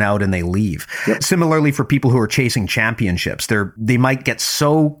they burn out and they leave. Similarly, for people who are chasing championships, they might get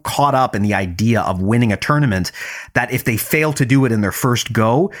so caught up in the idea of winning a tournament that if they fail to do it in their first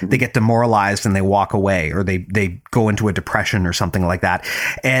go, they get demoralized and they walk away, or they go into a depression or something like that.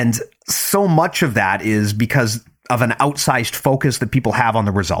 And so much of that is because of an outsized focus that people have on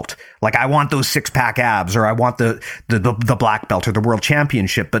the result. Like, I want those 6-pack abs, or I want the black belt or the world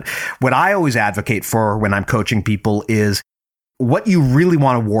championship. But what I always advocate for when I'm coaching people is, what you really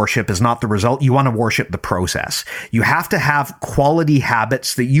want to worship is not the result. You want to worship the process. You have to have quality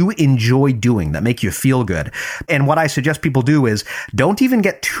habits that you enjoy doing, that make you feel good. And what I suggest people do is, don't even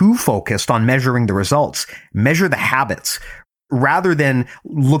get too focused on measuring the results. Measure the habits. Rather than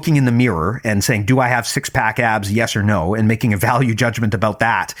looking in the mirror and saying, do I have 6-pack abs? Yes or no? And making a value judgment about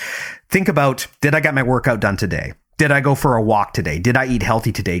that. Think about, did I get my workout done today? Did I go for a walk today? Did I eat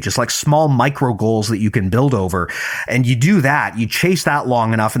healthy today? Just like small micro goals that you can build over. And you do that, you chase that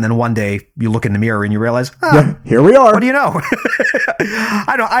long enough, and then one day you look in the mirror and you realize, here we are. What do you know?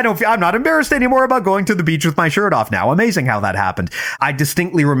 I'm not embarrassed anymore about going to the beach with my shirt off now. Amazing how that happened. I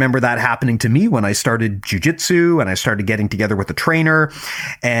distinctly remember that happening to me when I started jiu-jitsu and I started getting together with a trainer.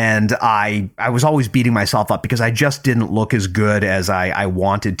 And I was always beating myself up because I just didn't look as good as I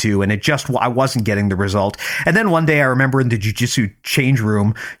wanted to. And I wasn't getting the result. And then one day I remember in the jiu-jitsu change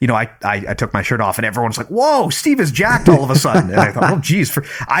room, I took my shirt off and everyone's like, whoa, Steve is jacked all of a sudden. And I thought, oh, geez,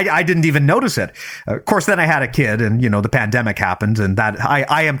 I didn't even notice it. Of course, then I had a kid and, the pandemic happened, and that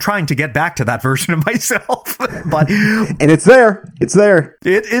I am trying to get back to that version of myself. But and it's there. It's there.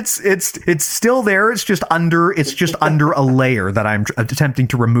 It's still there. It's just under a layer that I'm attempting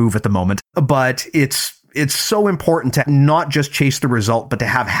to remove at the moment. But it's so important to not just chase the result, but to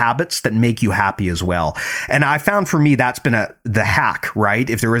have habits that make you happy as well. And I found for me, that's been the hack, right?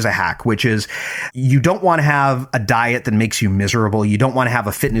 If there is a hack, which is, you don't want to have a diet that makes you miserable. You don't want to have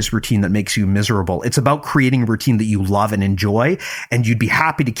a fitness routine that makes you miserable. It's about creating a routine that you love and enjoy, and you'd be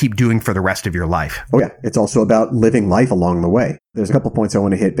happy to keep doing for the rest of your life. Oh yeah. It's also about living life along the way. There's a couple points I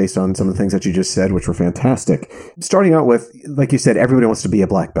want to hit based on some of the things that you just said, which were fantastic. Starting out with, like you said, everybody wants to be a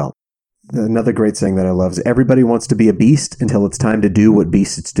black belt. Another great saying that I love is, everybody wants to be a beast until it's time to do what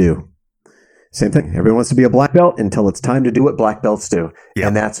beasts do. Same thing. Everyone wants to be a black belt until it's time to do what black belts do. Yep.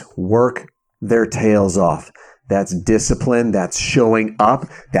 And that's work their tails off. That's discipline. That's showing up.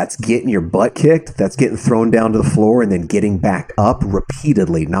 That's getting your butt kicked. That's getting thrown down to the floor and then getting back up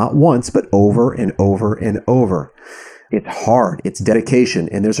repeatedly. Not once, but over and over and over. It's hard. It's dedication.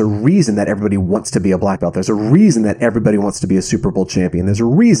 And there's a reason that everybody wants to be a black belt. There's a reason that everybody wants to be a Super Bowl champion. There's a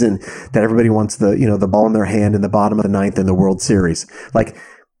reason that everybody wants the ball in their hand in the bottom of the ninth in the World Series. Like,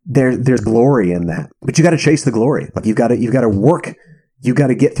 there's glory in that, but you got to chase the glory. Like, you've got to work. You got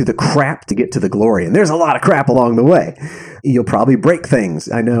to get through the crap to get to the glory. And there's a lot of crap along the way. You'll probably break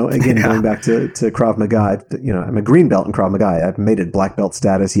things. I know, again, going back to Krav Maga, I'm a green belt in Krav Maga. I haven't made it black belt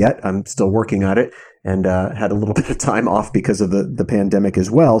status yet. I'm still working on it, and had a little bit of time off because of the pandemic as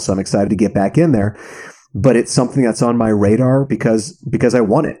well. So I'm excited to get back in there. But it's something that's on my radar because I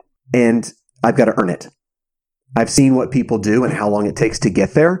want it, and I've got to earn it. I've seen what people do and how long it takes to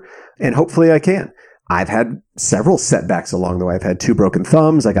get there, and hopefully I can. I've had several setbacks along the way. I've had 2 broken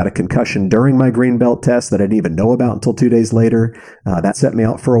thumbs. I got a concussion during my green belt test that I didn't even know about until 2 days later. That set me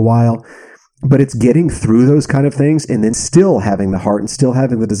out for a while. But it's getting through those kind of things and then still having the heart and still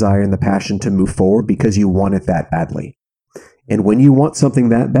having the desire and the passion to move forward because you want it that badly. And when you want something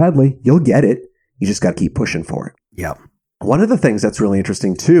that badly, you'll get it. You just got to keep pushing for it. Yeah. One of the things that's really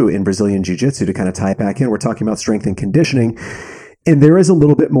interesting too in Brazilian Jiu-Jitsu, to kind of tie it back in, we're talking about strength and conditioning. And there is a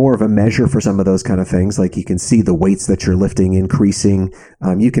little bit more of a measure for some of those kind of things. Like, you can see the weights that you're lifting increasing.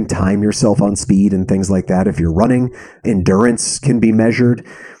 You can time yourself on speed and things like that. If you're running, endurance can be measured.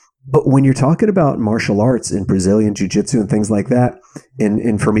 But when you're talking about martial arts and Brazilian Jiu-Jitsu and things like that,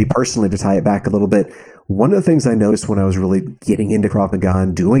 and for me personally, to tie it back a little bit, one of the things I noticed when I was really getting into Krav Maga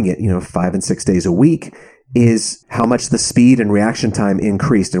and doing it, 5 and 6 days a week, is how much the speed and reaction time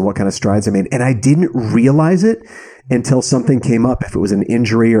increased and what kind of strides I made. And I didn't realize it until something came up. If it was an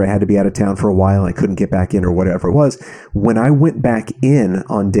injury or I had to be out of town for a while and I couldn't get back in or whatever it was. When I went back in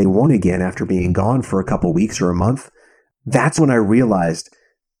on day one again after being gone for a couple weeks or a month, that's when I realized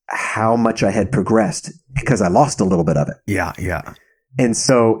how much I had progressed because I lost a little bit of it. Yeah, yeah. And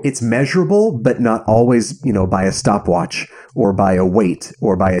so it's measurable, but not always, by a stopwatch or by a weight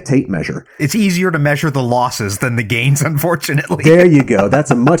or by a tape measure. It's easier to measure the losses than the gains, unfortunately. There you go.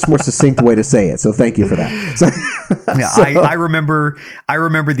 That's a much more succinct way to say it. So thank you for that. I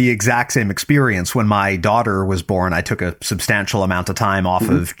remember the exact same experience when my daughter was born. I took a substantial amount of time off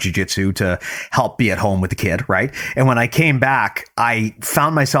of jiu-jitsu to help be at home with the kid, right? And when I came back, I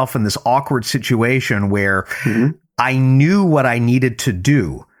found myself in this awkward situation where I knew what I needed to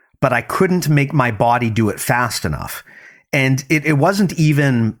do, but I couldn't make my body do it fast enough. And it wasn't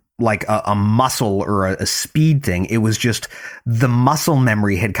even like a muscle or a speed thing. It was just the muscle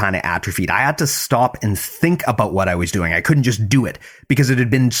memory had kind of atrophied. I had to stop and think about what I was doing. I couldn't just do it because it had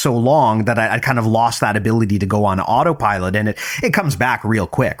been so long that I kind of lost that ability to go on autopilot. And it comes back real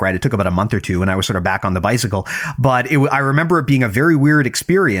quick, right? It took about a month or two and I was sort of back on the bicycle. But I remember it being a very weird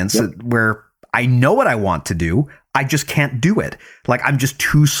experience where I know what I want to do. I just can't do it. Like, I'm just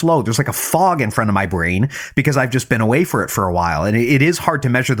too slow. There's like a fog in front of my brain because I've just been away for it for a while. And it is hard to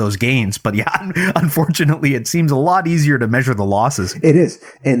measure those gains. But yeah, unfortunately, it seems a lot easier to measure the losses. It is.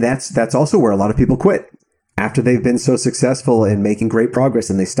 And that's also where a lot of people quit. After they've been so successful in making great progress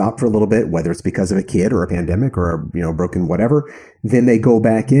and they stop for a little bit, whether it's because of a kid or a pandemic or a broken whatever, then they go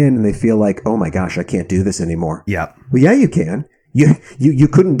back in and they feel like, oh my gosh, I can't do this anymore. Yeah. Well, yeah, you can. You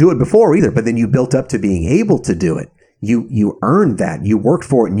couldn't do it before either, but then you built up to being able to do it. You earned that. You worked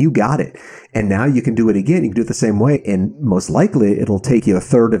for it and you got it. And now you can do it again. You can do it the same way. And most likely it'll take you a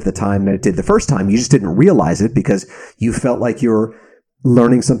third of the time that it did the first time. You just didn't realize it because you felt like you were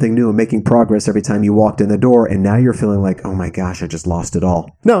learning something new and making progress every time you walked in the door. And now you're feeling like, oh my gosh, I just lost it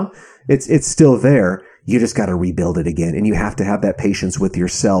all. No, it's still there. You just got to rebuild it again. And you have to have that patience with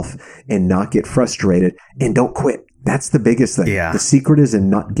yourself and not get frustrated and don't quit. That's the biggest thing. Yeah. The secret is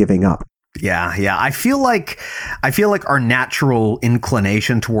in not giving up. Yeah. I feel like our natural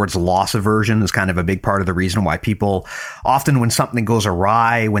inclination towards loss aversion is kind of a big part of the reason why people often, when something goes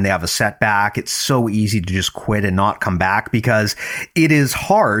awry, when they have a setback, it's so easy to just quit and not come back because it is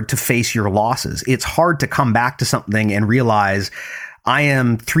hard to face your losses. It's hard to come back to something and realize I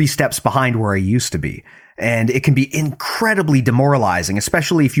am 3 steps behind where I used to be. And it can be incredibly demoralizing,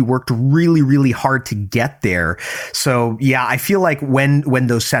 especially if you worked really, really hard to get there. So yeah, I feel like when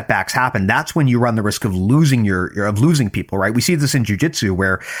those setbacks happen, that's when you run the risk of losing people, right? We see this in jiu-jitsu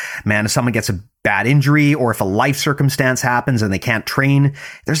where, man, if someone gets a bad injury or if a life circumstance happens and they can't train,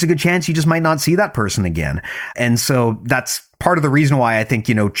 there's a good chance you just might not see that person again. And so that's part of the reason why I think,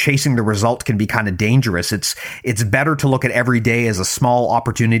 chasing the result can be kind of dangerous. It's better to look at every day as a small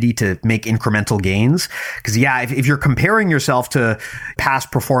opportunity to make incremental gains. Because yeah, if you're comparing yourself to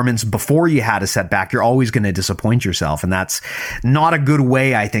past performance before you had a setback, you're always going to disappoint yourself. And that's not a good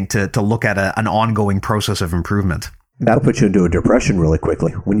way, I think, to look at an ongoing process of improvement. That'll put you into a depression really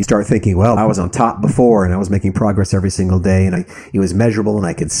quickly. When you start thinking, well, I was on top before and I was making progress every single day and it was measurable and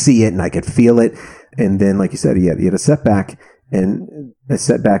I could see it and I could feel it. And then, like you said, you had a setback, and a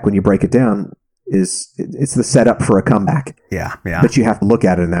setback, when you break it down, it's the setup for a comeback. Yeah. But you have to look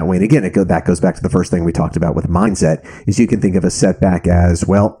at it in that way. And again, that goes back to the first thing we talked about with mindset, is you can think of a setback as,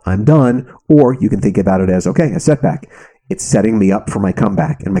 well, I'm done, or you can think about it as, okay, a setback. It's setting me up for my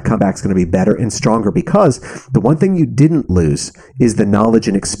comeback, and my comeback's going to be better and stronger because the one thing you didn't lose is the knowledge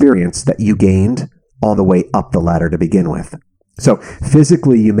and experience that you gained on the way up the ladder to begin with. So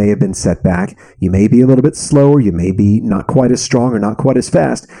physically, you may have been set back. You may be a little bit slower. You may be not quite as strong or not quite as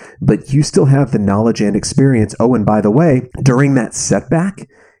fast, but you still have the knowledge and experience. Oh, and by the way, during that setback,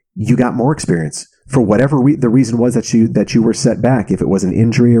 you got more experience. For whatever the reason was that you were set back, if it was an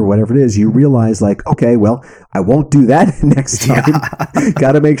injury or whatever it is, you realize like, okay, well, I won't do that next time. Yeah.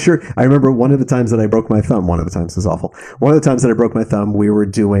 Got to make sure. I remember one of the times that I broke my thumb. One of the times is awful. One of the times that I broke my thumb, we were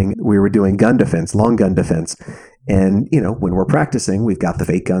doing gun defense, long gun defense. And, when we're practicing, we've got the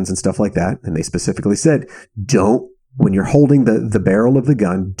fake guns and stuff like that. And they specifically said, when you're holding the barrel of the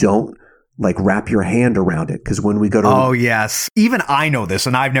gun, don't like wrap your hand around it. Because when we go to... Oh, yes. Even I know this,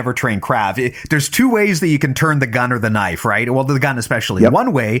 and I've never trained Krav. There's 2 ways that you can turn the gun or the knife, right? Well, the gun especially. Yep.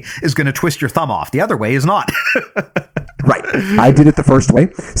 One way is going to twist your thumb off. The other way is not. Right. I did it the first way.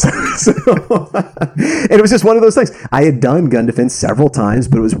 And it was just one of those things. I had done gun defense several times,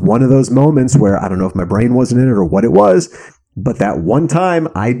 but it was one of those moments where I don't know if my brain wasn't in it or what it was, but that one time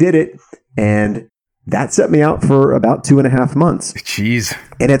I did it, and That set me out for about 2.5 months. Jeez.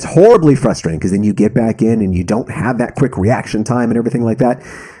 And it's horribly frustrating because then you get back in and you don't have that quick reaction time and everything like that.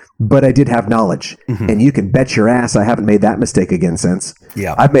 But I did have knowledge, and you can bet your ass I haven't made that mistake again since.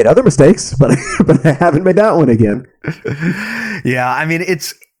 Yeah. I've made other mistakes, but I haven't made that one again. Yeah. I mean,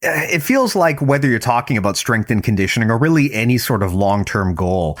 it feels like whether you're talking about strength and conditioning or really any sort of long-term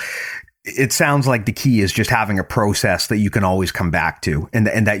goal, it sounds like the key is just having a process that you can always come back to, and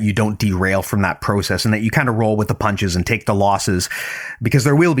that you don't derail from that process, and that you kind of roll with the punches and take the losses, because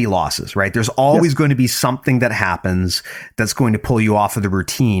there will be losses, right? There's always going to be something that happens that's going to pull you off of the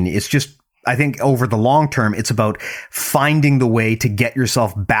routine. It's just, I think over the long term, it's about finding the way to get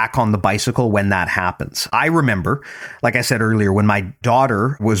yourself back on the bicycle when that happens. I remember, like I said earlier, when my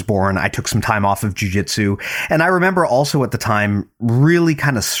daughter was born, I took some time off of jiu-jitsu. And I remember also at the time really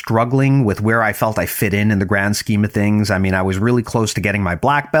kind of struggling with where I felt I fit in the grand scheme of things. I mean, I was really close to getting my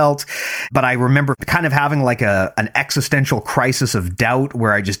black belt, but I remember kind of having like an existential crisis of doubt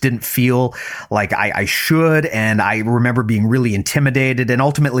where I just didn't feel like I should. And I remember being really intimidated, and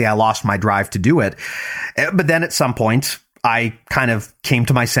ultimately I lost my drive to do it. But then at some point, I kind of came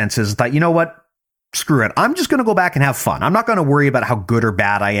to my senses and thought, you know what? Screw it. I'm just going to go back and have fun. I'm not going to worry about how good or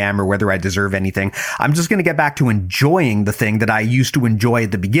bad I am or whether I deserve anything. I'm just going to get back to enjoying the thing that I used to enjoy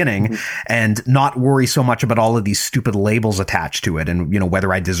at the beginning and not worry so much about all of these stupid labels attached to it and, you know,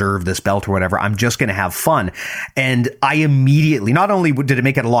 whether I deserve this belt or whatever. I'm just going to have fun. And I immediately, not only did it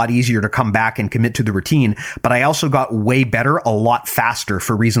make it a lot easier to come back and commit to the routine, but I also got way better a lot faster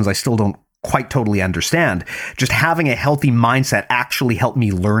for reasons I still don't quite totally understand. Just having a healthy mindset actually helped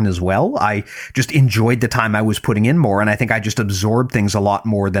me learn as well. I just enjoyed the time I was putting in more, and I think I just absorbed things a lot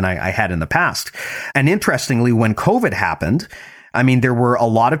more than I had in the past. And interestingly, when COVID happened, I mean, there were a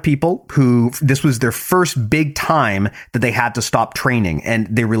lot of people who this was their first big time that they had to stop training, and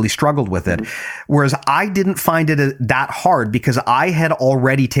they really struggled with it. Whereas I didn't find it that hard because I had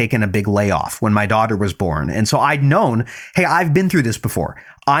already taken a big layoff when my daughter was born. And so I'd known, hey, I've been through this before.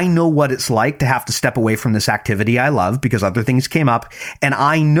 I know what it's like to have to step away from this activity I love because other things came up. And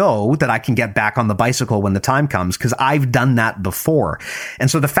I know that I can get back on the bicycle when the time comes because I've done that before.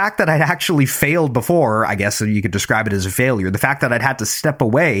 And so the fact that I'd actually failed before, I guess you could describe it as a failure. The fact that I'd had to step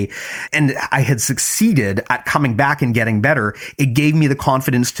away and I had succeeded at coming back and getting better, it gave me the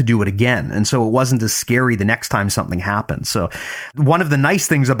confidence to do it again. And so it wasn't as scary the next time something happened. So one of the nice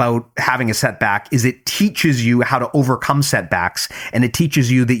things about having a setback is it teaches you how to overcome setbacks, and it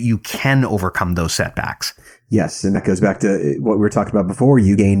teaches you that you can overcome those setbacks. Yes, and that goes back to what we were talking about before.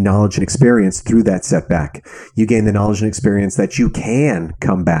 You gain knowledge and experience through that setback. You gain the knowledge and experience that you can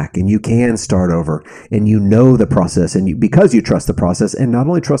come back and you can start over, and you know the process, and because you trust the process, and not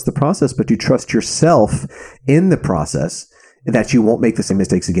only trust the process, but you trust yourself in the process, that you won't make the same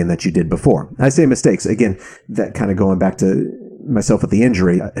mistakes again that you did before. I say mistakes, again, that kind of going back to myself with the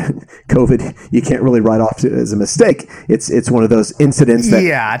injury, COVID, you can't really write off as a mistake. It's one of those incidents that...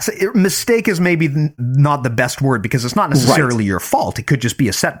 Yeah, mistake is maybe not the best word because it's not necessarily your fault. It could just be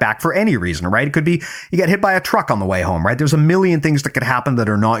a setback for any reason, right? It could be you get hit by a truck on the way home, right? There's a million things that could happen that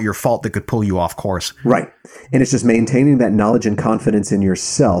are not your fault that could pull you off course. Right. And it's just maintaining that knowledge and confidence in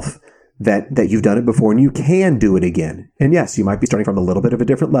yourself that you've done it before and you can do it again. And yes, you might be starting from a little bit of a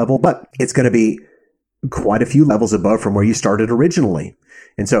different level, but it's going to be quite a few levels above from where you started originally.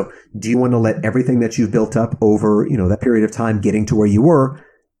 And so do you want to let everything that you've built up over, that period of time getting to where you were,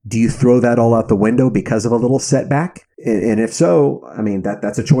 do you throw that all out the window because of a little setback? And if so, I mean,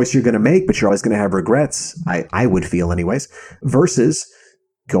 that's a choice you're going to make, but you're always going to have regrets. I would feel anyways, versus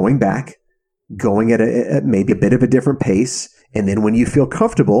going back, going at maybe a bit of a different pace. And then when you feel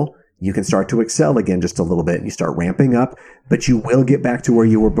comfortable, you can start to excel again just a little bit and you start ramping up, but you will get back to where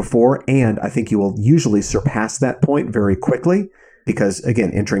you were before. And I think you will usually surpass that point very quickly because, again,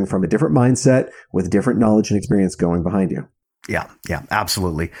 entering from a different mindset with different knowledge and experience going behind you. Yeah,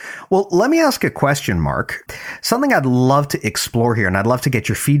 absolutely. Well, let me ask a question, Mark. Something I'd love to explore here and I'd love to get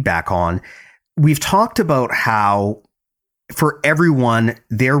your feedback on. We've talked about how for everyone,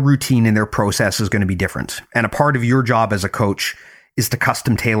 their routine and their process is going to be different. And a part of your job as a coach is to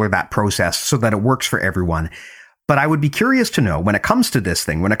custom tailor that process so that it works for everyone. But I would be curious to know when it comes to this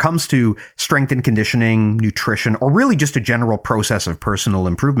thing, when it comes to strength and conditioning, nutrition, or really just a general process of personal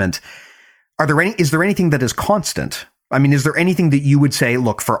improvement, is there anything that is constant? I mean, is there anything that you would say,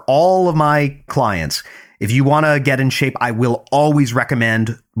 look, for all of my clients, if you want to get in shape, I will always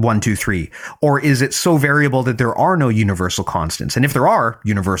recommend 1, 2, 3. Or is it so variable that there are no universal constants? And if there are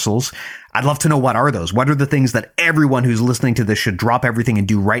universals, I'd love to know what are those? What are the things that everyone who's listening to this should drop everything and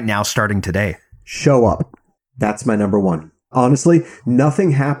do right now, starting today? Show up. That's my number one. Honestly,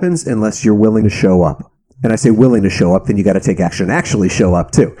 nothing happens unless you're willing to show up. And I say willing to show up, then you got to take action and actually show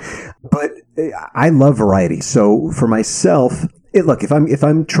up too. But I love variety. So for myself, look, if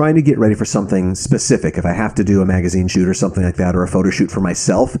I'm trying to get ready for something specific, if I have to do a magazine shoot or something like that, or a photo shoot for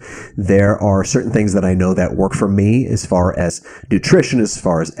myself, there are certain things that I know that work for me as far as nutrition, as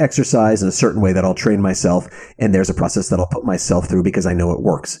far as exercise, in a certain way that I'll train myself. And there's a process that I'll put myself through because I know it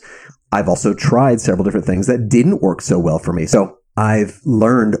works. I've also tried several different things that didn't work so well for me. So I've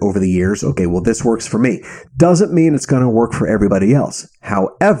learned over the years, okay, well, this works for me. Doesn't mean it's going to work for everybody else.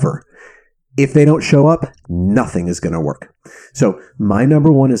 However, if they don't show up, nothing is going to work. So my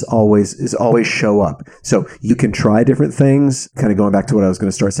number one is always show up. So you can try different things, kind of going back to what I was going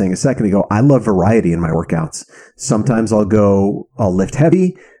to start saying a second ago. I love variety in my workouts. Sometimes I'll lift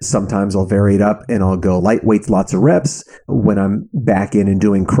heavy. Sometimes I'll vary it up and I'll go light weights, lots of reps. When I'm back in and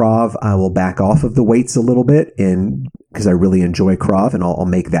doing Krav, I will back off of the weights a little bit because I really enjoy Krav, and I'll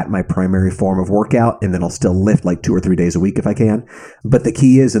make that my primary form of workout, and then I'll still lift like 2 or 3 days a week if I can. But the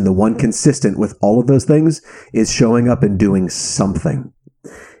key is, and the one consistent with all of those things, is showing up and doing something.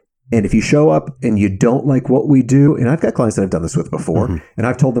 And if you show up and you don't like what we do, and I've got clients that I've done this with before, and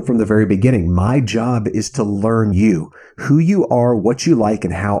I've told them from the very beginning, my job is to learn you, who you are, what you like,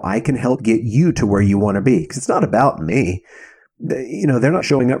 and how I can help get you to where you want to be. Because it's not about me. They're not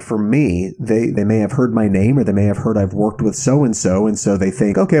showing up for me. They may have heard my name, or they may have heard I've worked with so-and-so, and so they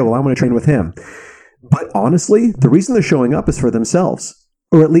think, okay, well, I'm going to train with him. But honestly, the reason they're showing up is for themselves,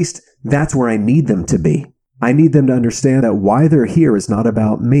 or at least that's where I need them to be. I need them to understand that why they're here is not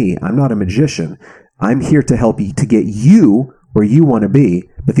about me. I'm not a magician. I'm here to help you to get you where you want to be.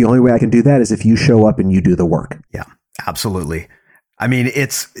 But the only way I can do that is if you show up and you do the work. Yeah, absolutely. I mean,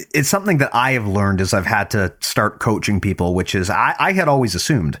 it's something that I have learned as I've had to start coaching people, which is I had always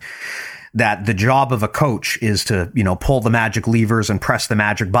assumed that the job of a coach is to, pull the magic levers and press the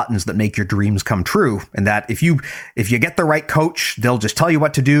magic buttons that make your dreams come true. And that if you get the right coach, they'll just tell you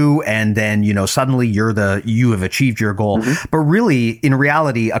what to do. And then, suddenly you have achieved your goal. Mm-hmm. But really, in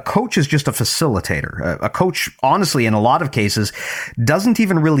reality, a coach is just a facilitator. A coach, honestly, in a lot of cases, doesn't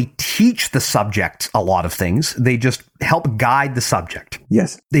even really teach the subject a lot of things. They just help guide the subject.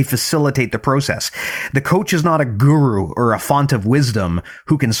 Yes. They facilitate the process. The coach is not a guru or a font of wisdom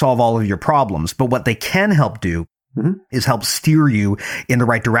who can solve all of your problems, but what they can help do is help steer you in the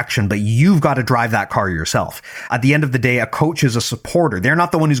right direction, but you've got to drive that car yourself. At the end of the day, a coach is a supporter. They're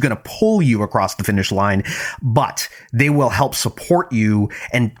not the one who's going to pull you across the finish line, but they will help support you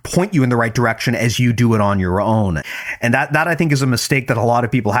and point you in the right direction as you do it on your own. And that I think is a mistake that a lot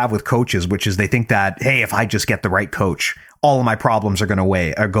of people have with coaches, which is they think that, hey, if I just get the right coach, all of my problems are going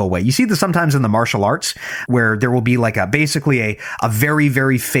to go away. You see this sometimes in the martial arts where there will be like basically a very,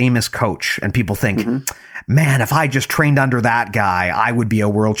 very famous coach, and people think, man, if I just trained under that guy, I would be a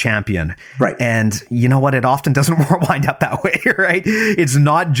world champion. Right. And you know what? It often doesn't wind up that way, right? It's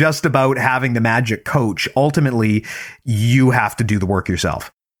not just about having the magic coach. Ultimately, you have to do the work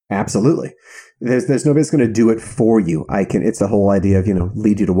yourself. Absolutely. There's nobody that's going to do it for you. It's the whole idea of,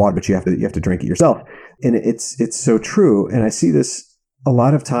 lead you to water, but you have to drink it yourself. And it's so true. And I see this a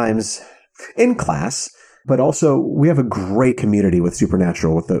lot of times in class, but also we have a great community with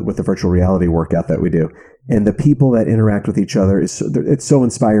Supernatural, with the virtual reality workout that we do. And the people that interact with each other it's so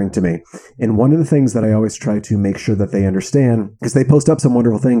inspiring to me. And one of the things that I always try to make sure that they understand, because they post up some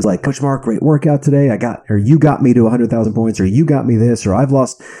wonderful things like, Coach Mark, great workout today. You got me to 100,000 points, or you got me this, or I've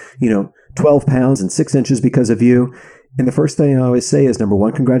lost, 12 pounds and 6 inches because of you. And the first thing I always say is, number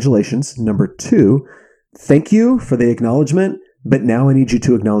one, congratulations. Number two, thank you for the acknowledgement, but now I need you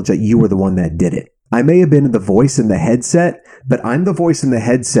to acknowledge that you were the one that did it. I may have been the voice in the headset, but I'm the voice in the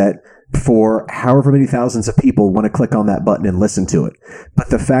headset for however many thousands of people want to click on that button and listen to it. But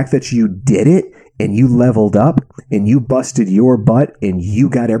the fact that you did it and you leveled up and you busted your butt and you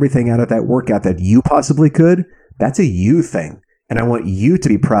got everything out of that workout that you possibly could, that's a you thing. And I want you to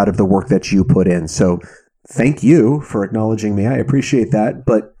be proud of the work that you put in. So thank you for acknowledging me. I appreciate that.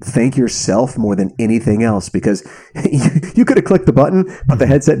 But thank yourself more than anything else, because you could have clicked the button, put the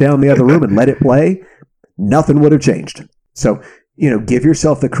headset down in the other room and let it play. Nothing would have changed. So, give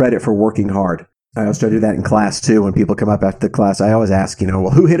yourself the credit for working hard. I also do that in class too. When people come up after the class, I always ask, well,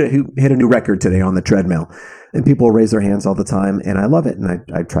 who hit a new record today on the treadmill? And people raise their hands all the time, and I love it. And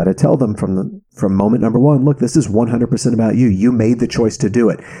I try to tell them from moment number one, look, this is 100% about you. You made the choice to do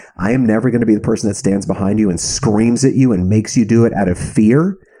it. I am never going to be the person that stands behind you and screams at you and makes you do it out of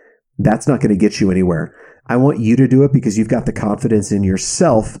fear. That's not going to get you anywhere. I want you to do it because you've got the confidence in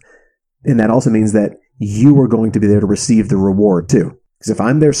yourself. And that also means that you are going to be there to receive the reward too. Because if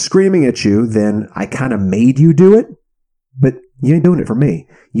I'm there screaming at you, then I kind of made you do it. but you ain't doing it for me.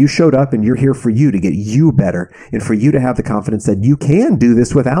 You showed up and you're here for you to get you better and for you to have the confidence that you can do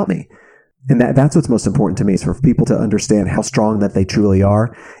this without me. And that's what's most important to me, is for people to understand how strong that they truly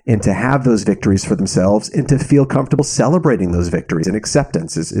are and to have those victories for themselves and to feel comfortable celebrating those victories. And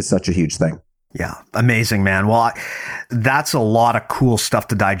acceptance is such a huge thing. Yeah. Amazing, man. Well, that's a lot of cool stuff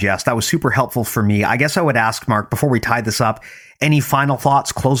to digest. That was super helpful for me. I guess I would ask, Mark, before we tie this up, any final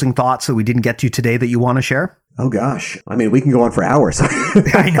thoughts, closing thoughts that we didn't get to today that you want to share? Oh, gosh. I mean, we can go on for hours.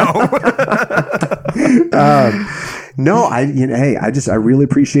 I know. No, I really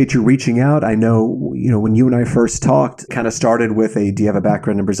appreciate you reaching out. I know, when you and I first talked, kind of started with do you have a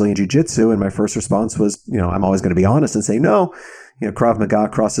background in Brazilian Jiu-Jitsu? And my first response was, I'm always going to be honest and say, no, Krav Maga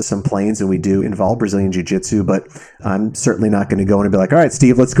crosses some planes and we do involve Brazilian Jiu-Jitsu, but I'm certainly not going to go in and be like, all right,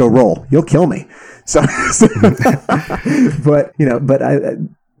 Steve, let's go roll. You'll kill me.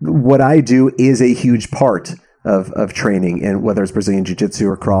 What I do is a huge part of training, and whether it's Brazilian Jiu-Jitsu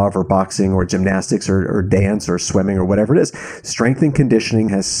or Krav or boxing or gymnastics or dance or swimming or whatever it is, strength and conditioning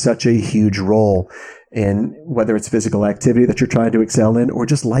has such a huge role in whether it's physical activity that you're trying to excel in or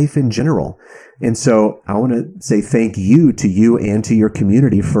just life in general. And so I want to say thank you to you and to your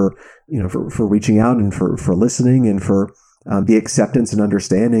community for reaching out and for listening and for the acceptance and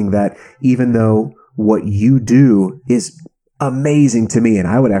understanding that even though what you do is amazing to me, and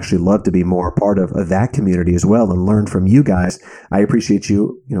I would actually love to be more a part of that community as well and learn from you guys. I appreciate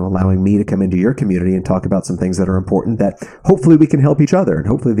you, allowing me to come into your community and talk about some things that are important that hopefully we can help each other, and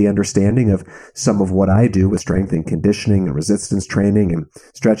hopefully the understanding of some of what I do with strength and conditioning and resistance training and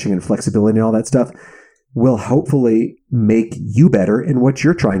stretching and flexibility and all that stuff will hopefully make you better in what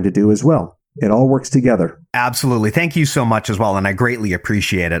you're trying to do as well. It all works together. Absolutely. Thank you so much as well. And I greatly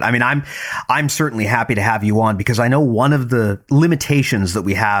appreciate it. I mean, I'm certainly happy to have you on because I know one of the limitations that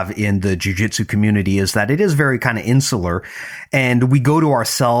we have in the jiu-jitsu community is that it is very kind of insular and we go to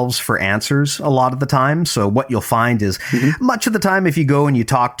ourselves for answers a lot of the time. So what you'll find is much of the time, if you go and you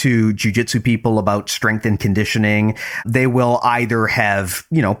talk to jiu-jitsu people about strength and conditioning, they will either have,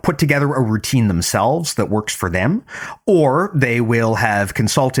 put together a routine themselves that works for them, or they will have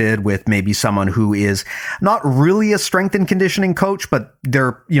consulted with maybe someone who is not really a strength and conditioning coach, but they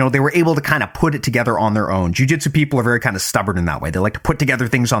were able to kind of put it together on their own. Jiu-jitsu people are very kind of stubborn in that way. They like to put together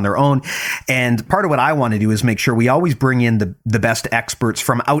things on their own. And part of what I want to do is make sure we always bring in the best experts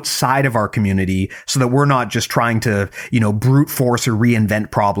from outside of our community so that we're not just trying to, brute force or reinvent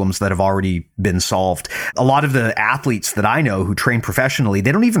problems that have already been solved. A lot of the athletes that I know who train professionally,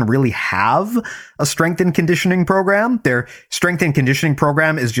 they don't even really have a strength and conditioning program. Their strength and conditioning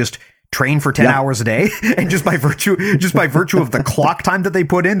program is just train for 10 hours a day. And just by virtue of the clock time that they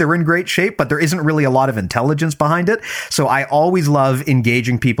put in, they're in great shape, but there isn't really a lot of intelligence behind it. So I always love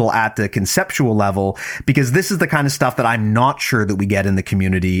engaging people at the conceptual level because this is the kind of stuff that I'm not sure that we get in the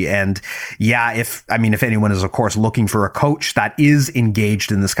community. And yeah, if anyone is of course looking for a coach that is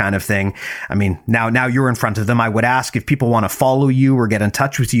engaged in this kind of thing, now you're in front of them. I would ask if people want to follow you or get in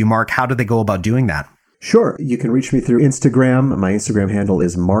touch with you, Mark, how do they go about doing that? Sure. You can reach me through Instagram. My Instagram handle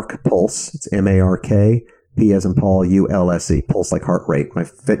is Mark Pulse. It's MARK, P as in Paul, ULSE. Pulse like heart rate. My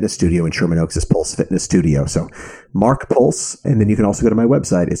fitness studio in Sherman Oaks is Pulse Fitness Studio. So Mark Pulse. And then you can also go to my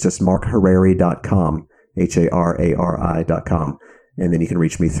website. It's just markharari.com, HARARI.com. And then you can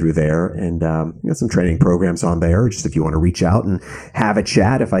reach me through there. And got some training programs on there. Just if you want to reach out and have a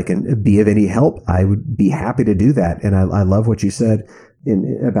chat, if I can be of any help, I would be happy to do that. And I love what you said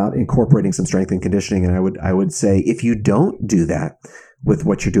about incorporating some strength and conditioning. And I would say, if you don't do that with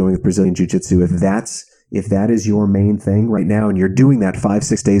what you're doing with Brazilian Jiu-Jitsu, if that is your main thing right now and you're doing that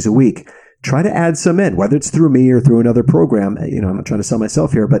 5-6 days a week, try to add some in, whether it's through me or through another program. I'm not trying to sell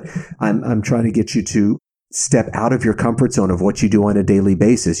myself here, but I'm trying to get you to step out of your comfort zone of what you do on a daily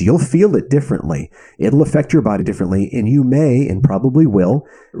basis. You'll feel it differently. It'll affect your body differently. And you may, and probably will,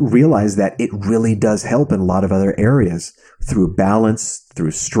 realize that it really does help in a lot of other areas through balance,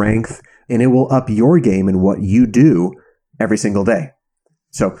 through strength, and it will up your game in what you do every single day.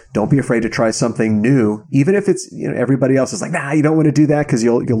 So don't be afraid to try something new, even if it's, everybody else is like, nah, you don't want to do that because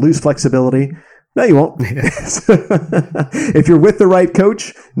you'll lose flexibility. No, you won't. If you're with the right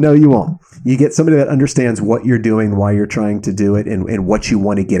coach, no, you won't. You get somebody that understands what you're doing, why you're trying to do it, and what you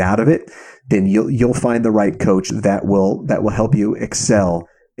want to get out of it, then you'll find the right coach that will help you excel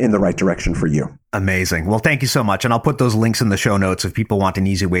in the right direction for you. Amazing. Well, thank you so much. And I'll put those links in the show notes if people want an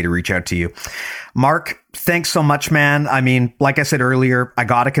easy way to reach out to you. Mark, thanks so much, man. Like I said earlier, I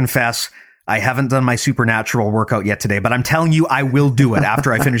got to confess, I haven't done my supernatural workout yet today, but I'm telling you, I will do it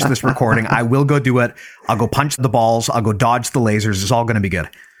after I finish this recording. I will go do it. I'll go punch the balls. I'll go dodge the lasers. It's all going to be good.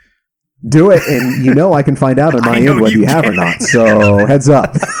 Do it, and I can find out on my end whether you have or not. So heads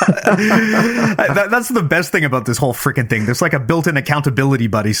up. That's the best thing about this whole freaking thing. There's like a built-in accountability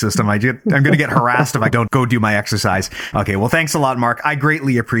buddy system. I'm going to get harassed if I don't go do my exercise. Okay, well, thanks a lot, Mark. I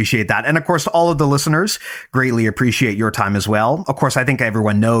greatly appreciate that. And of course, all of the listeners greatly appreciate your time as well. Of course, I think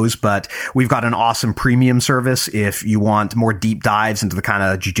everyone knows, but we've got an awesome premium service. If you want more deep dives into the kind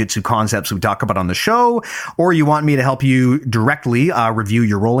of jiu-jitsu concepts we talk about on the show, or you want me to help you directly review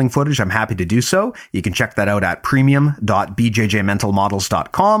your rolling footage, I'm happy to do so. You can check that out at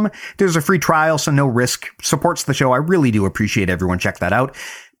premium.bjjmentalmodels.com. There's a free trial, so no risk. Supports the show. I really do appreciate everyone. Check that out.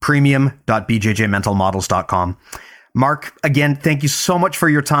 Premium.bjjmentalmodels.com. Mark, again, thank you so much for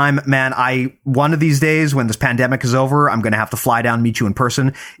your time, man. One of these days when this pandemic is over, I'm going to have to fly down and meet you in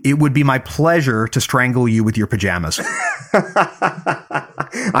person. It would be my pleasure to strangle you with your pajamas.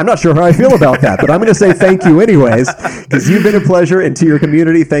 I'm not sure how I feel about that, but I'm going to say thank you anyways, because you've been a pleasure. And to your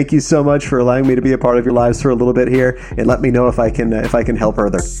community, thank you so much for allowing me to be a part of your lives for a little bit here, and let me know if I can help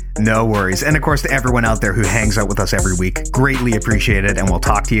further. No worries. And of course, to everyone out there who hangs out with us every week, greatly appreciate it. And we'll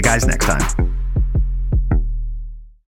talk to you guys next time.